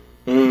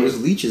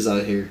 There's leeches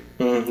out here.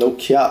 No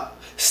cap.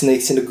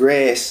 Snakes in the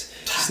grass.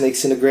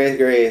 Snakes in the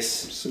grass.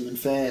 Swimming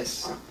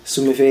fast.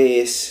 Swimming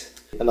fast.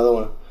 Another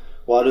one.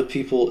 Why do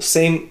people...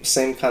 Same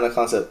kind of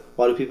concept.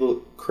 Why do people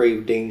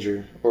crave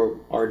danger or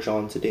are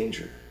drawn to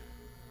danger?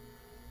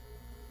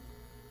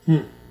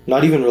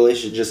 Not even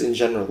relationship, just in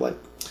general. Like,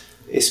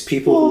 is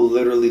people who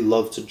literally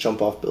love to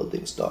jump off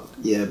buildings, dog.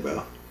 Yeah,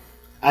 bro.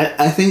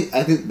 I think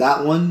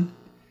that one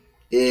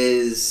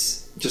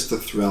is just a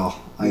thrill.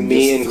 Like,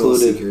 me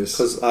included,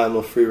 because I'm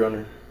a free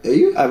runner. Are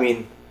you? I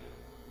mean,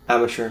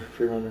 amateur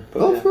free runner.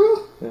 But for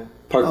real? Yeah.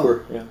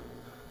 Parkour. Yeah.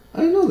 I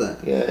didn't know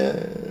that.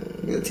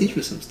 Yeah. You gotta teach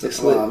me some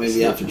stuff.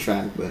 Maybe after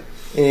track, but.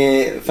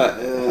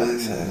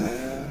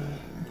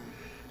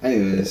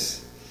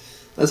 Anyways,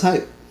 that's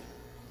hype.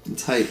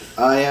 It's hype.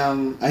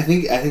 I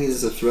think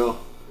it's a thrill.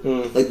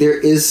 Like, there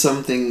is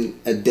something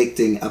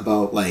addicting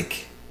about,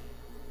 like,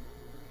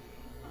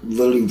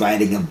 literally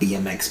riding a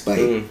BMX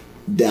bike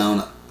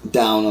down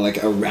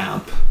like a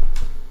ramp.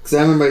 Because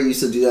I remember I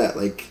used to do that,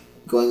 like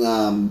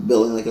going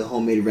building like a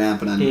homemade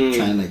ramp, and I'm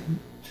trying to, like,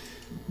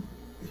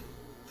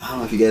 I don't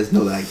know if you guys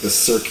know that, like the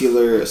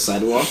circular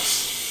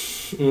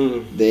sidewalks.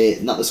 They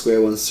not the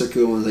square ones,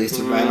 circular ones. I used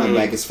to ride my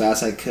bike as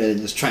fast as I could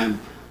and just try and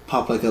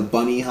pop like a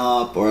bunny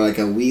hop or like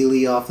a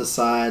wheelie off the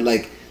side.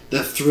 Like,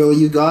 the thrill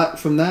you got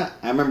from that.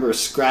 I remember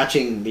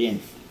scratching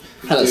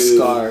had a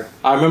scar.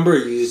 I remember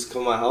you used to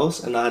come to my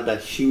house and I had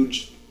that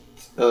huge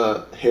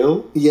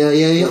hill. Yeah. On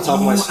the top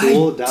of my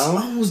school down.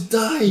 I almost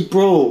died,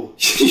 bro.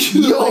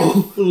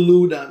 Yo,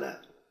 flew down that.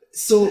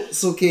 So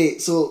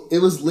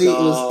it was late. It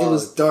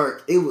was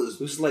dark. It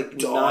was like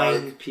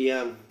dark. 9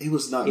 p.m. It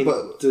was not,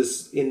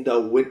 in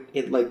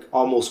like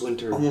almost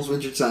winter. Almost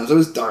winter time. So it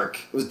was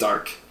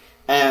dark.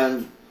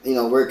 And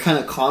we're kind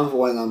of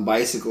convoying on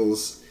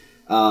bicycles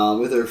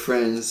with our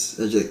friends.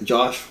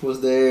 Josh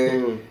was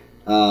there.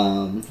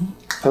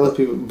 Hella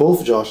people.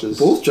 Both Joshes.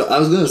 I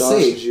was gonna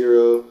say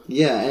Jiro.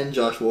 Yeah, and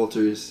Josh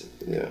Walters.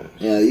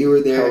 Yeah, you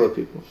were there. Hella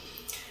people.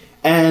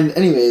 And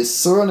anyways,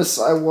 so we're on the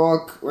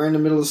sidewalk, we're in the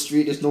middle of the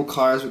street, there's no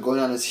cars, we're going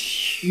down this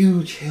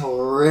huge hill,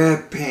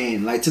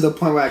 ripping, like to the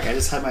point where, like, I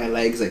just had my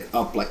legs like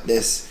up like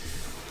this.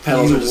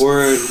 Pedals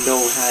were no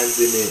hands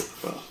in it,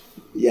 bro.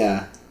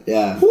 Yeah.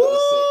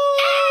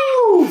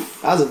 Woo!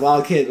 I was a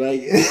wild kid,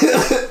 like.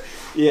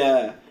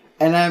 Yeah.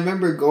 And I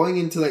remember going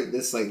into like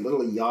this like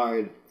little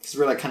yard, because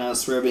we're like kind of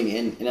swerving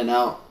in and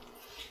out.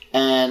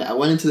 And I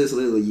went into this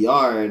little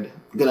yard,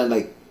 gonna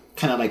like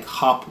kind of like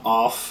hop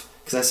off,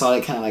 because I saw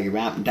it kind of like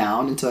ramp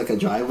down into like a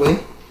driveway.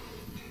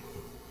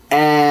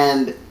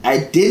 And I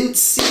didn't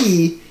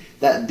see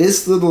that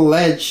this little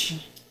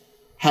ledge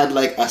had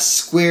like a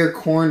square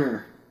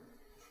corner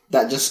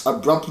that just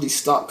abruptly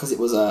stopped because it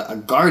was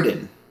a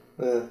garden.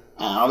 I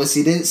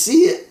obviously didn't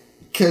see it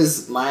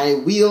because my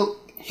wheel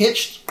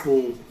hitched.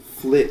 Boom.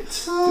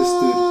 Flipped. This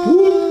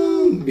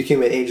dude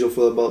became an angel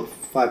for about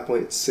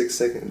 5.6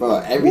 seconds. Bro,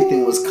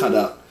 everything was cut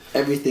up.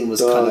 Everything was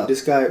cut up.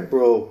 This guy,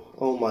 bro,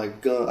 oh my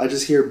god. I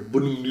just hear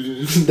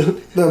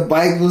the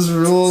bike was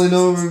rolling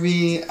over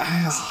me.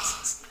 My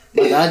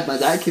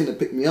dad came to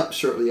pick me up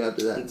shortly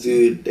after that.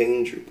 Dude,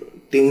 danger, bro.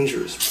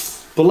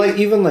 Dangerous. But like,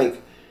 even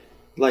like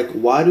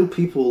why do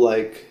people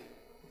like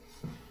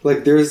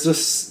there's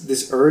just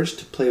this urge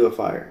to play with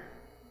fire.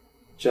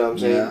 Do you know what I'm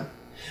saying? Yeah.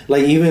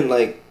 Like, even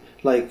like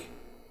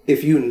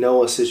if you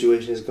know a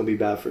situation is gonna be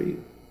bad for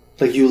you,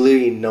 like you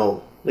literally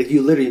know,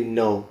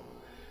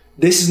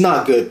 this is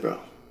not good, bro.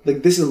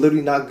 Like, this is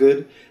literally not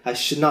good. I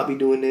should not be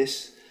doing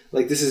this.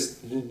 Like, this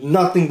is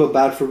nothing but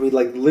bad for me.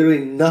 Like,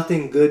 literally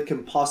nothing good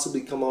can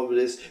possibly come out of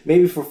this.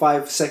 Maybe for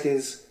 5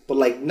 seconds, but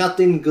like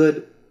nothing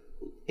good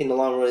in the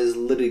long run is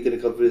literally gonna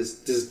come from this.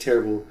 This is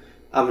terrible.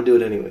 I'm gonna do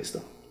it anyways,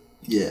 though.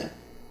 Yeah,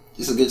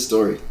 it's a good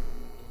story.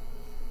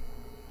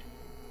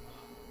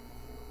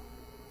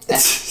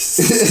 It's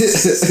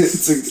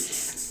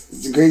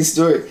a great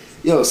story.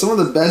 Yo, some of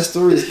the best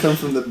stories come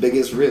from the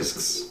biggest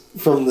risks.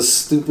 From the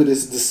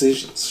stupidest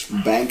decisions.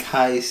 Bank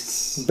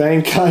heists.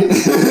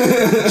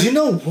 Do you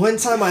know one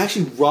time I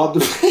actually robbed a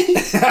bank?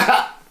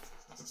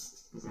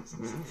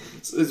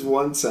 It's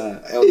one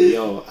time.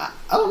 Yo, I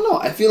don't know.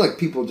 I feel like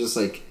people just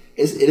like...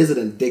 It is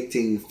an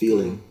addicting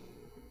feeling.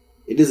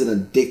 It is an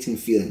addicting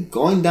feeling.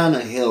 Going down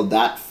a hill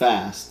that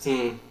fast.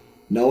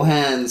 No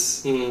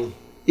hands.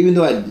 Even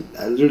though I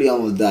literally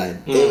almost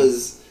died. It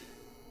was...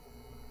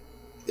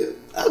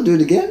 I'll do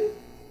it again.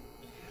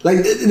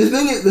 Like,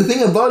 the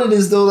thing about it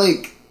is, though,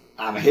 like,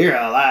 I'm here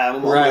alive.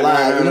 I'm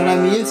alive. You know what I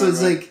mean? So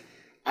it's like,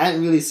 I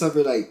didn't really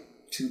suffer, like,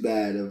 too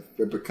bad of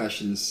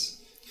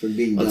repercussions from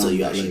being down. Until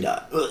you actually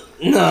die.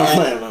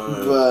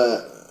 No.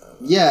 But,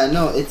 yeah,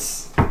 no,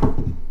 it's...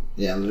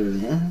 Yeah, literally,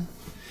 yeah.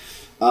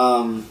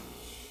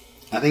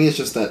 I think it's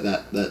just that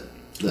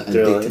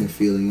addicting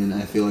feeling, and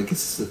I feel like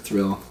it's the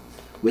thrill,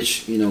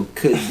 which,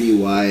 could be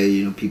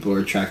why, people are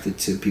attracted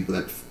to people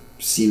that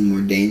seem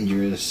more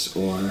dangerous,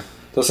 or...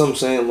 That's what I'm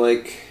saying,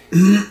 like,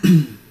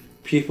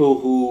 people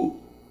who,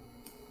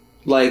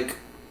 like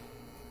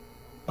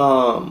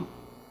in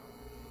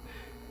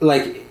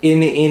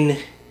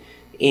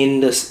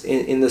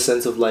the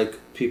sense of, like,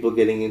 people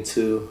getting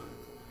into,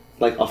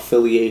 like,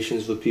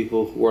 affiliations with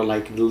people who are,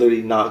 like,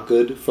 literally not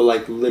good, for,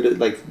 like,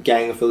 like,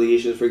 gang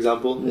affiliations, for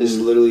example, is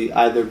literally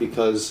either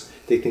because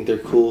they think they're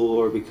cool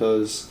or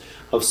because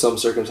of some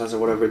circumstance or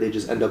whatever, they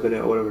just end up in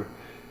it or whatever.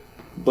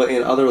 But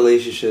in other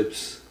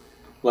relationships...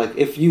 Like,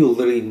 if you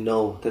literally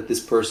know that this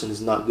person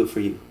is not good for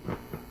you,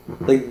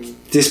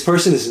 Like, this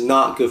person is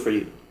not good for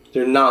you.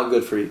 They're not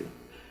good for you.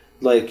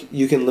 Like,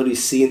 you can literally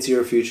see into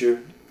your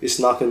future. It's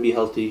not going to be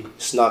healthy.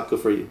 It's not good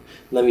for you.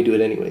 Let me do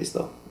it anyways,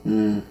 though.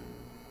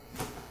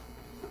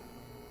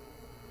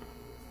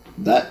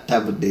 That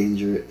type of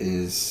danger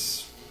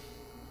is...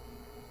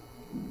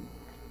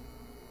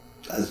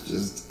 That's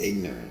just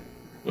ignorant.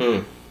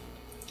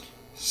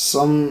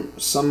 Some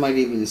might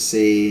even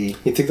say...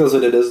 You think that's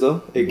what it is,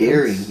 though?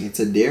 Daring. It's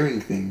a daring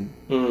thing.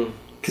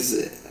 Because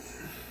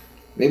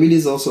maybe it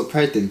is also a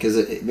pride thing.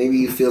 Because maybe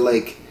you feel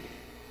like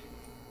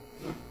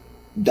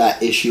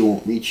that issue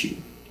won't reach you.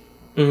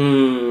 You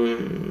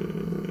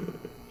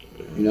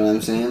know what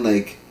I'm saying?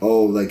 Like,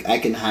 oh, like, I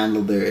can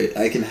handle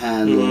I can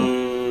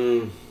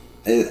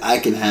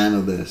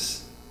handle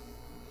this.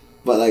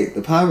 But, like,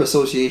 the power of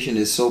association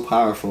is so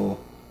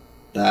powerful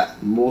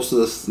that most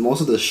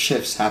of the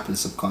shifts happen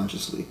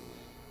subconsciously.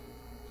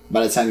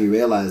 By the time you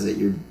realize it,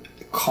 you're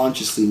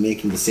consciously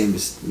making the same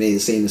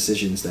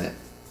decisions that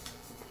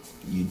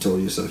you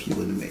told yourself you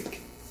wouldn't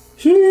make.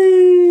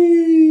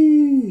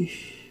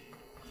 Sheesh.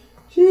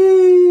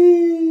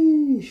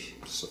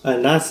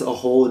 And that's a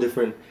whole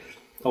different...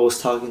 I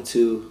was talking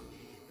to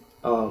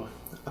a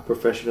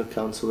professional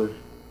counselor,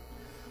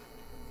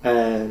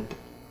 and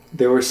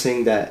they were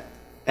saying that,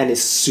 and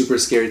it's super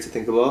scary to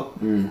think about,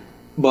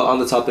 but on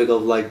the topic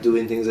of like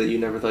doing things that you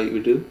never thought you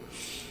would do,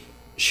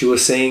 she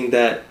was saying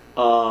that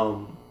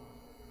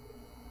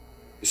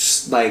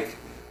like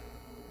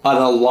an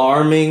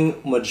alarming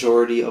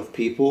majority of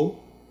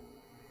people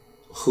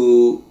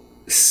who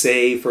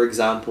say, for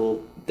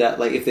example, that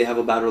like if they have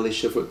a bad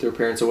relationship with their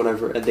parents or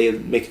whatever, and they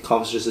make a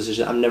conscious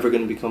decision, I'm never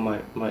going to become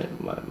my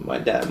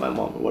dad, my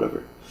mom, or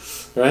whatever,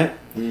 right?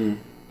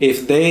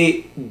 If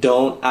they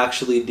don't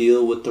actually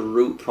deal with the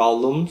root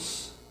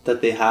problems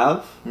that they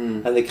have,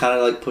 and they kind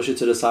of like push it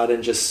to the side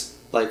and just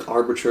like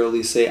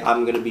arbitrarily say,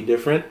 I'm going to be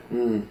different,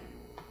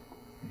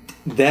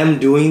 them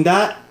doing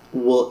that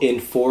will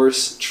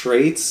enforce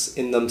traits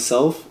in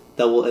themselves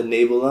that will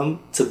enable them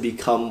to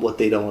become what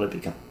they don't want to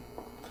become.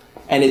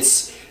 And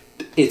it's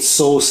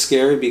so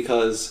scary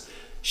because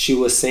she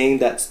was saying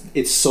that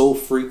it's so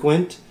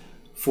frequent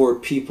for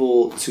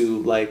people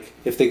to, like,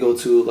 if they go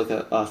to like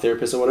a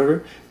therapist or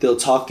whatever, they'll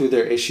talk through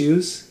their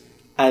issues,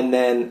 and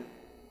then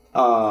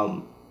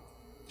they'll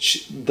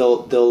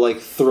like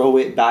throw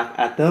it back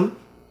at them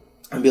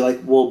and be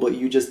like, well, but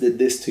you just did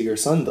this to your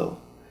son though.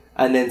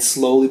 And then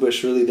slowly but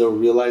surely they'll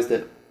realize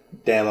that,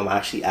 damn, I'm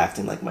actually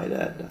acting like my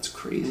dad. That's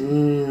crazy.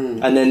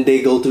 And then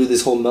they go through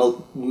this whole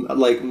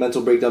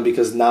mental breakdown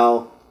because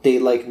now they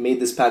like made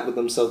this pact with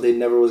themselves. They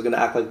never was gonna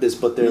act like this,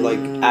 but they're like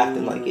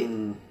acting like it.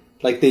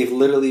 Like they've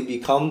literally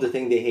become the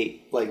thing they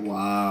hate. Like,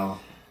 wow.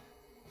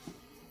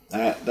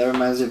 That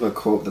reminds me of a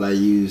quote that I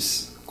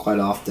use quite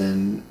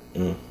often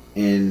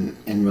in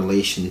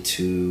relation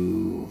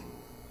to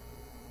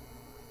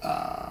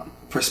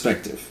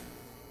perspective.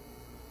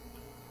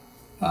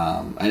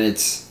 And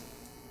it's,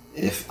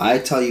 if I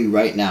tell you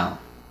right now,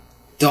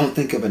 don't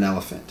think of an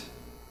elephant,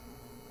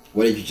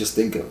 what did you just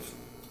think of?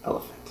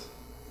 Elephant.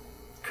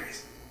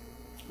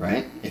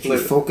 Right? If you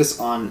focus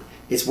on,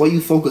 it's what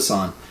you focus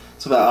on.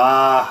 So like,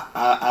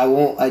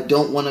 I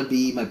don't want to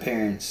be my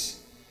parents.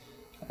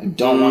 I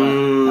don't want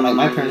to. Like,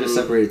 my parents are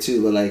separated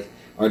too, but like,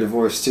 are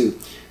divorced too.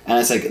 And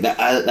it's like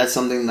that's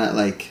something that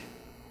like,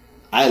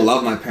 I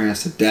love my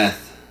parents to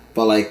death,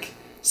 but like,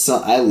 so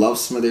I love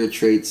some of their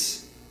traits,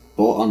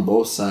 on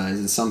both sides,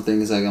 and some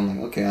things like I'm like,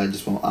 okay, I'll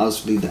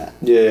just leave that.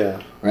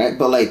 Yeah. Right?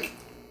 But like,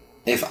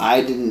 if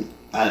I didn't,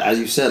 as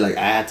you said, like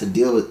I had to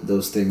deal with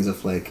those things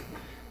of like,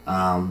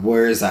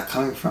 where is that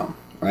coming from,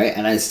 right?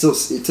 And I still,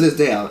 to this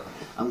day,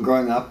 I'm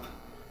growing up,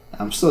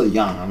 I'm still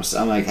young, I'm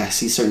like, I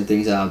see certain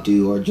things that I'll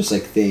do or just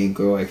like think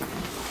or like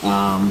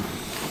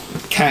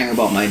caring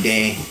about my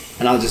day,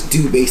 and I'll just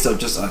do based on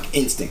just like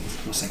instinct.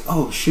 I was like,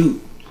 oh shoot,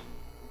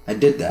 I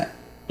did that.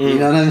 You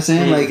know what I'm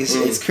saying? Like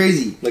it's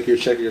crazy. Like you're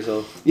checking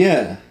yourself.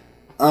 Yeah.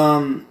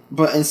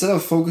 But instead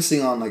of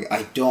focusing on like,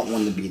 I don't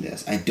want to be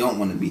this, I don't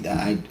want to be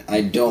that,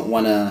 I don't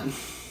want to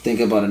think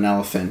about an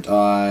elephant,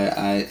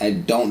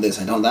 I don't this,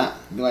 I don't that,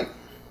 be like,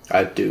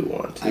 I do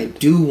want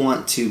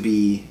to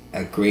be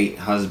a great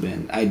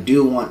husband, I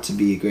do want to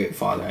be a great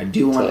father, I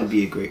do want to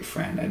be a great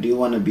friend, I do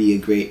want to be a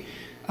great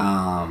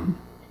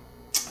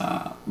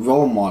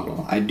role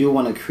model, I do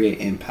want to create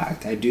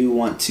impact, I do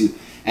want to.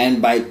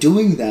 And by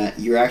doing that,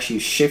 you're actually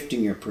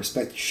shifting your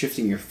perspective,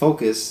 shifting your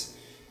focus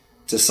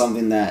to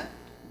something that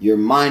your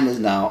mind is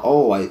now,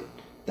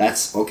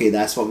 that's what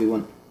we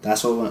want.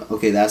 That's what we want.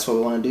 Okay, that's what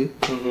we want to do.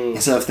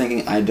 Instead of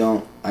thinking, I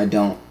don't.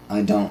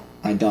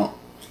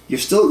 You're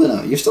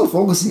still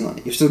focusing on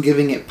it. You're still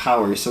giving it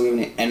power. You're still giving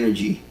it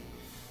energy,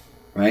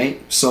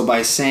 right? So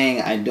by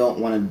saying, I don't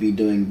want to be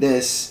doing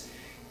this,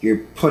 you're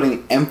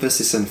putting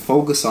emphasis and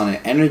focus on it,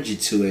 energy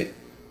to it.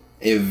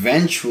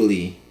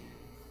 Eventually,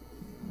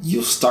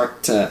 you'll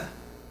start to,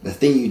 the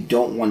thing you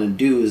don't want to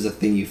do is the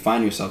thing you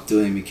find yourself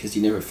doing because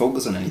you never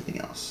focus on anything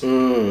else.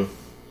 And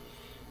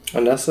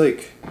that's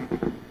like,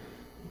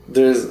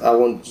 I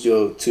won't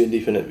go too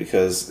deep in it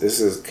because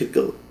could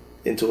go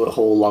into a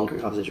whole longer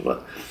conversation,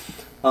 but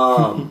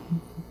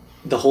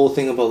the whole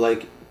thing about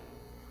like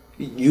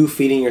you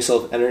feeding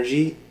yourself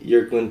energy,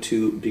 you're going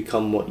to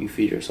become what you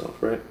feed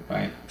yourself, right?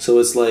 Right. So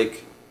it's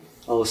like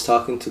I was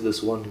talking to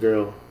this one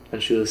girl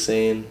and she was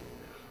saying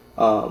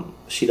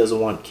she doesn't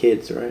want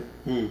kids, right?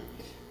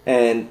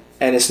 And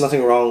it's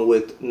nothing wrong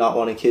with not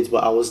wanting kids,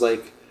 but I was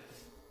like,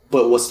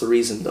 but what's the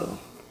reason though?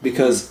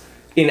 Because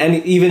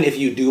even if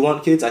you do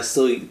want kids, I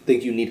still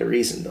think you need a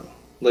reason though.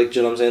 Like, do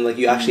you know what I'm saying? Like,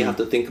 you actually have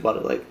to think about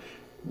it. Like,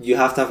 you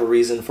have to have a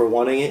reason for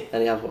wanting it,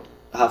 and you have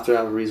to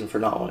have a reason for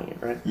not wanting it,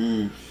 right?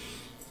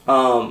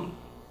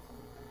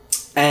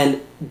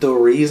 And the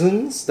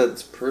reasons that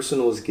this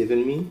person was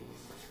giving me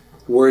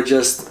were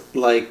just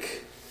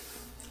like,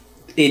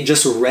 it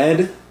just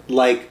read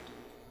like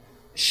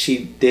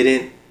she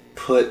didn't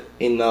put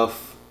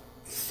enough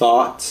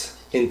thought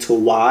into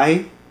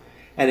why,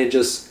 and it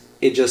just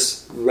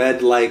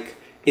read like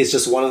it's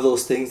just one of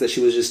those things that she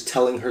was just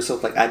telling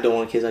herself, like, I don't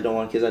want kids, I don't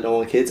want kids, I don't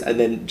want kids, and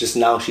then just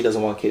now she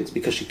doesn't want kids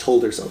because she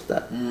told herself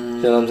that. You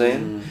know what I'm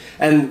saying?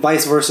 And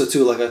vice versa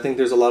too. Like, I think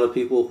there's a lot of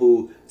people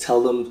who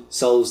tell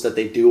themselves that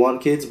they do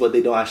want kids, but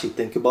they don't actually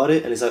think about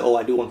it, and it's like, oh,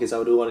 I do want kids,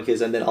 I do want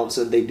kids, and then all of a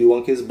sudden they do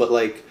want kids, but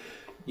like,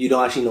 you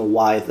don't actually know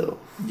why though.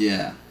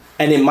 Yeah.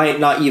 And it might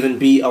not even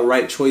be a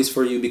right choice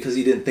for you because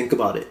you didn't think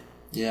about it.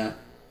 Yeah.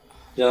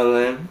 You know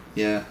what I mean?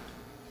 Yeah.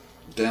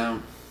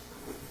 Damn.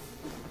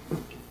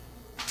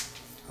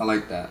 I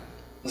like that.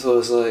 So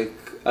it's like,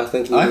 I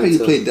think I like how you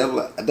play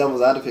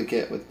devil's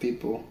advocate with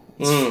people.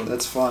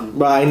 That's fun.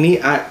 But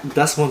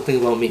that's one thing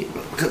about me,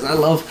 because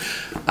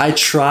I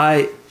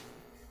try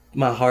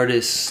my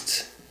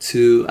hardest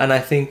to, and I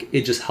think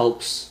it just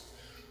helps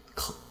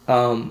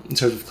in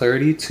terms of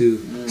clarity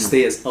to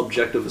stay as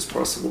objective as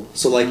possible.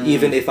 So like,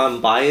 even if I'm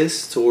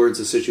biased towards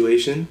a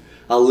situation,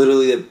 I'll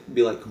literally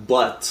be like,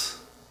 but,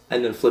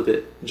 and then flip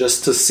it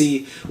just to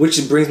see,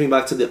 which brings me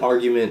back to the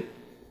argument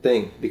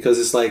thing, because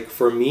it's like,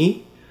 for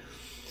me,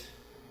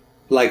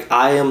 like,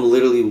 I am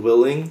literally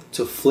willing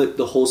to flip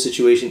the whole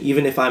situation.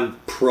 Even if I'm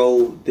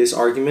pro this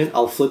argument,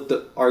 I'll flip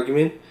the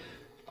argument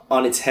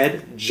on its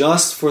head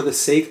just for the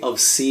sake of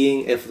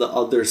seeing if the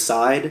other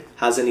side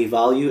has any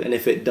value, and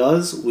if it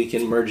does, we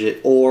can merge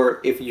it. Or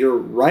if you're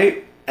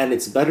right and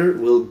it's better,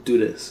 we'll do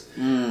this.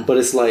 But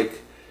it's like,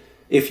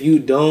 if you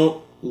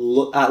don't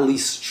at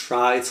least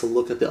try to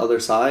look at the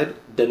other side,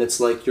 then it's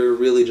like you're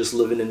really just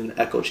living in an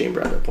echo chamber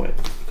at that point,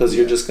 because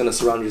you're just going to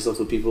surround yourself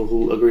with people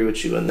who agree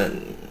with you, and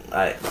then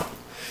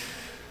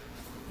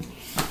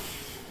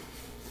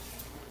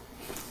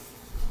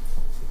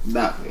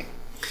that way.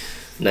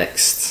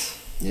 Next.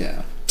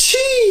 Yeah.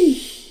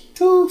 Chee!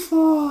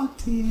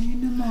 2:40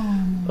 in the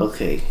morning.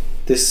 Okay,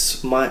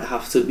 this might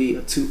have to be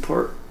a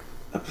 2-part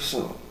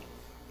episode.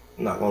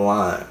 Not gonna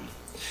lie.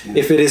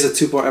 If it is a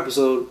 2-part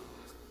episode,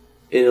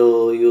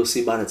 you'll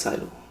see by the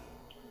title.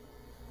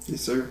 Yes,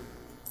 sir.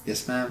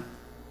 Yes, ma'am.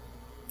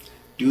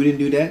 Dude and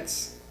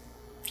dudettes,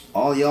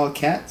 all y'all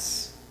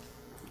cats,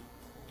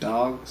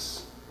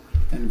 dogs,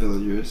 and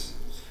villagers,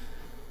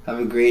 have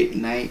a great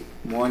night,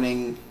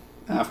 morning,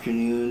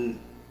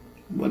 afternoon,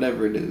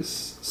 whatever it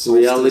is. Solstice.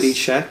 Reality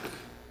check.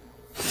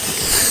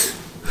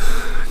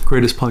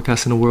 Greatest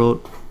podcast in the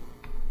world.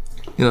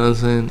 You know what I'm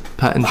saying?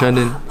 Patent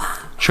trending.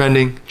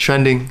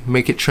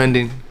 Make it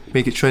trending.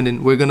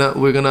 We're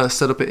gonna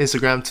set up an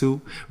Instagram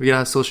too. We're gonna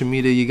have social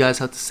media. You guys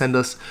have to send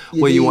us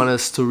what you want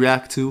us to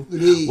react to,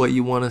 what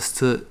you want us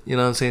to, you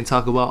know what I'm saying,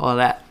 talk about, all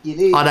that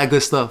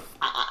good stuff.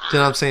 You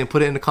know what I'm saying?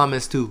 Put it in the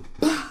comments too,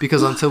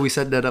 because until we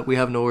set that up, we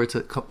have nowhere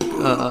to talk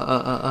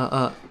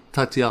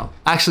to y'all.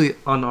 Actually,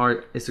 on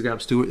our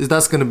Instagrams too.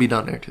 That's gonna be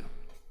down there too.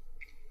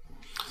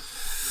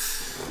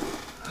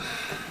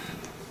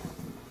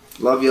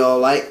 Love y'all.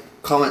 Like,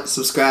 comment,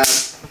 subscribe,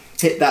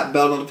 hit that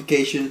bell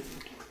notification,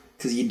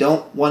 because you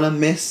don't want to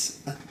miss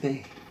a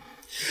thing.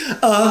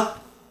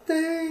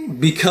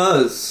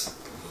 Because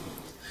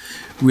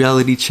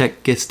Reality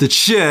Check gets the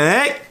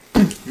check.